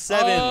That there. was a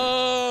 7.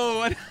 Oh,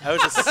 what?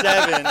 That was a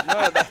 7.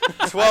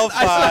 12-5.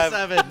 I saw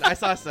 7. I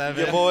saw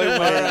 7. Your boy All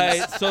wins.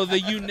 right, so the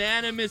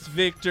unanimous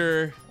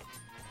victor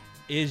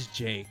is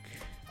Jake.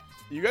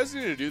 You guys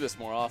need to do this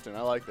more often.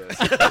 I like this.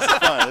 This is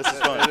fun. This is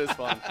It fun. is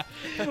fun.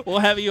 We'll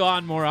have you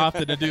on more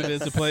often to do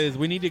this to play this.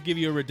 We need to give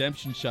you a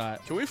redemption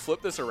shot. Can we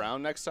flip this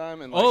around next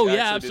time? And like, Oh,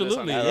 yeah, actually do this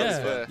on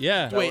absolutely. ours?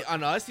 Yeah. Yeah. Wait,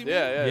 on us? You mean?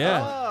 Yeah.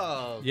 Yeah.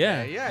 Oh, okay.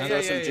 Yeah. Yeah. Now Yeah.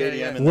 there's some Yeah. JDM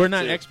Yeah. in We're there,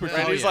 not too. experts.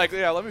 And Oh, he's yeah. like,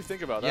 yeah, let me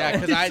think about that. Yeah,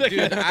 one. because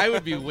dude, I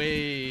would be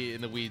way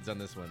in the weeds on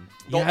this one.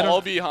 They'll Yeah, I don't- all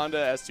be Honda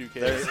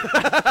S2Ks.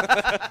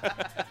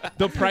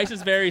 The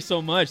prices vary so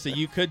much that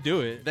you could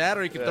do it. That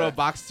or you could Yeah. throw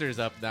Boxsters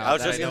up now. I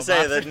was just going to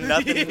say that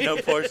nothing, no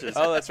Porsches.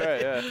 Oh, that's right.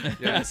 Yeah.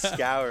 You're just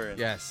scouring.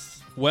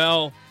 Yes.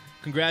 Well,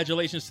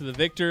 congratulations to the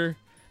victor.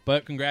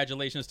 But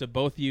congratulations to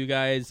both of you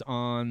guys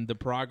on the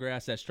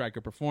progress at Stryker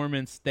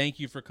Performance. Thank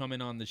you for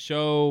coming on the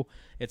show.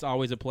 It's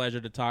always a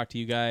pleasure to talk to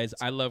you guys.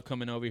 I love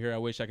coming over here. I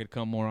wish I could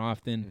come more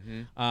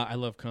often. I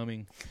love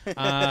coming.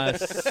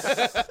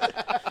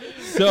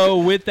 So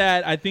with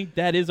that, I think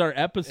that is our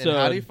episode. And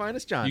how do you find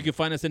us, John? You can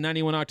find us at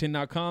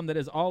 91octane.com. That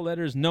is all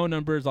letters, no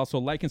numbers. Also,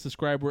 like and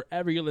subscribe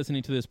wherever you're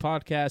listening to this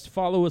podcast.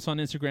 Follow us on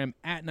Instagram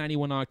at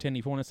 91octane.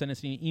 If you want to send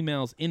us any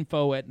emails,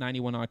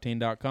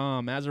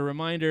 info@91octane.com. As a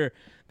reminder,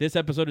 this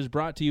episode is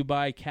brought to you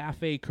by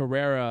Cafe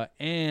Carrera,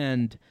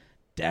 and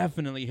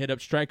definitely hit up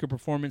Stryker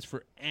Performance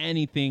for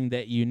anything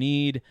that you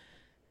need.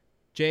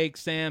 Jake,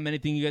 Sam,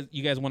 anything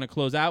you guys want to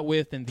close out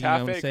with? And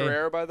Cafe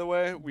Carrera, by the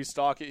way, we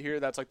stock it here.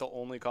 That's like the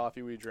only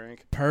coffee we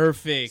drink.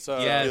 Perfect. So,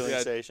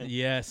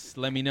 yes.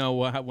 Let me know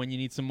when you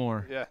need some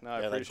more. Yeah, no,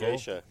 I like appreciate it.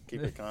 geisha.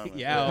 Keep it calm.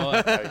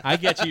 Well, I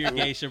get you your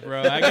geisha,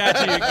 bro. I got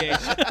you your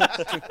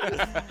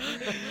geisha.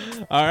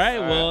 All right,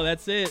 well,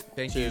 that's it.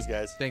 Thank Cheers, you.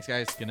 guys. Thanks,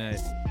 guys. Good night.